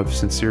segment of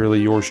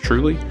Sincerely Yours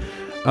Truly.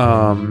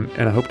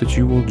 And I hope that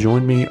you will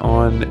join me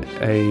on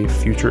a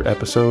future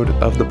episode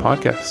of the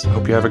podcast. I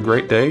hope you have a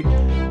great day,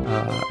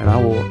 and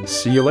I will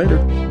see you later.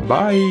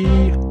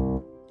 Bye.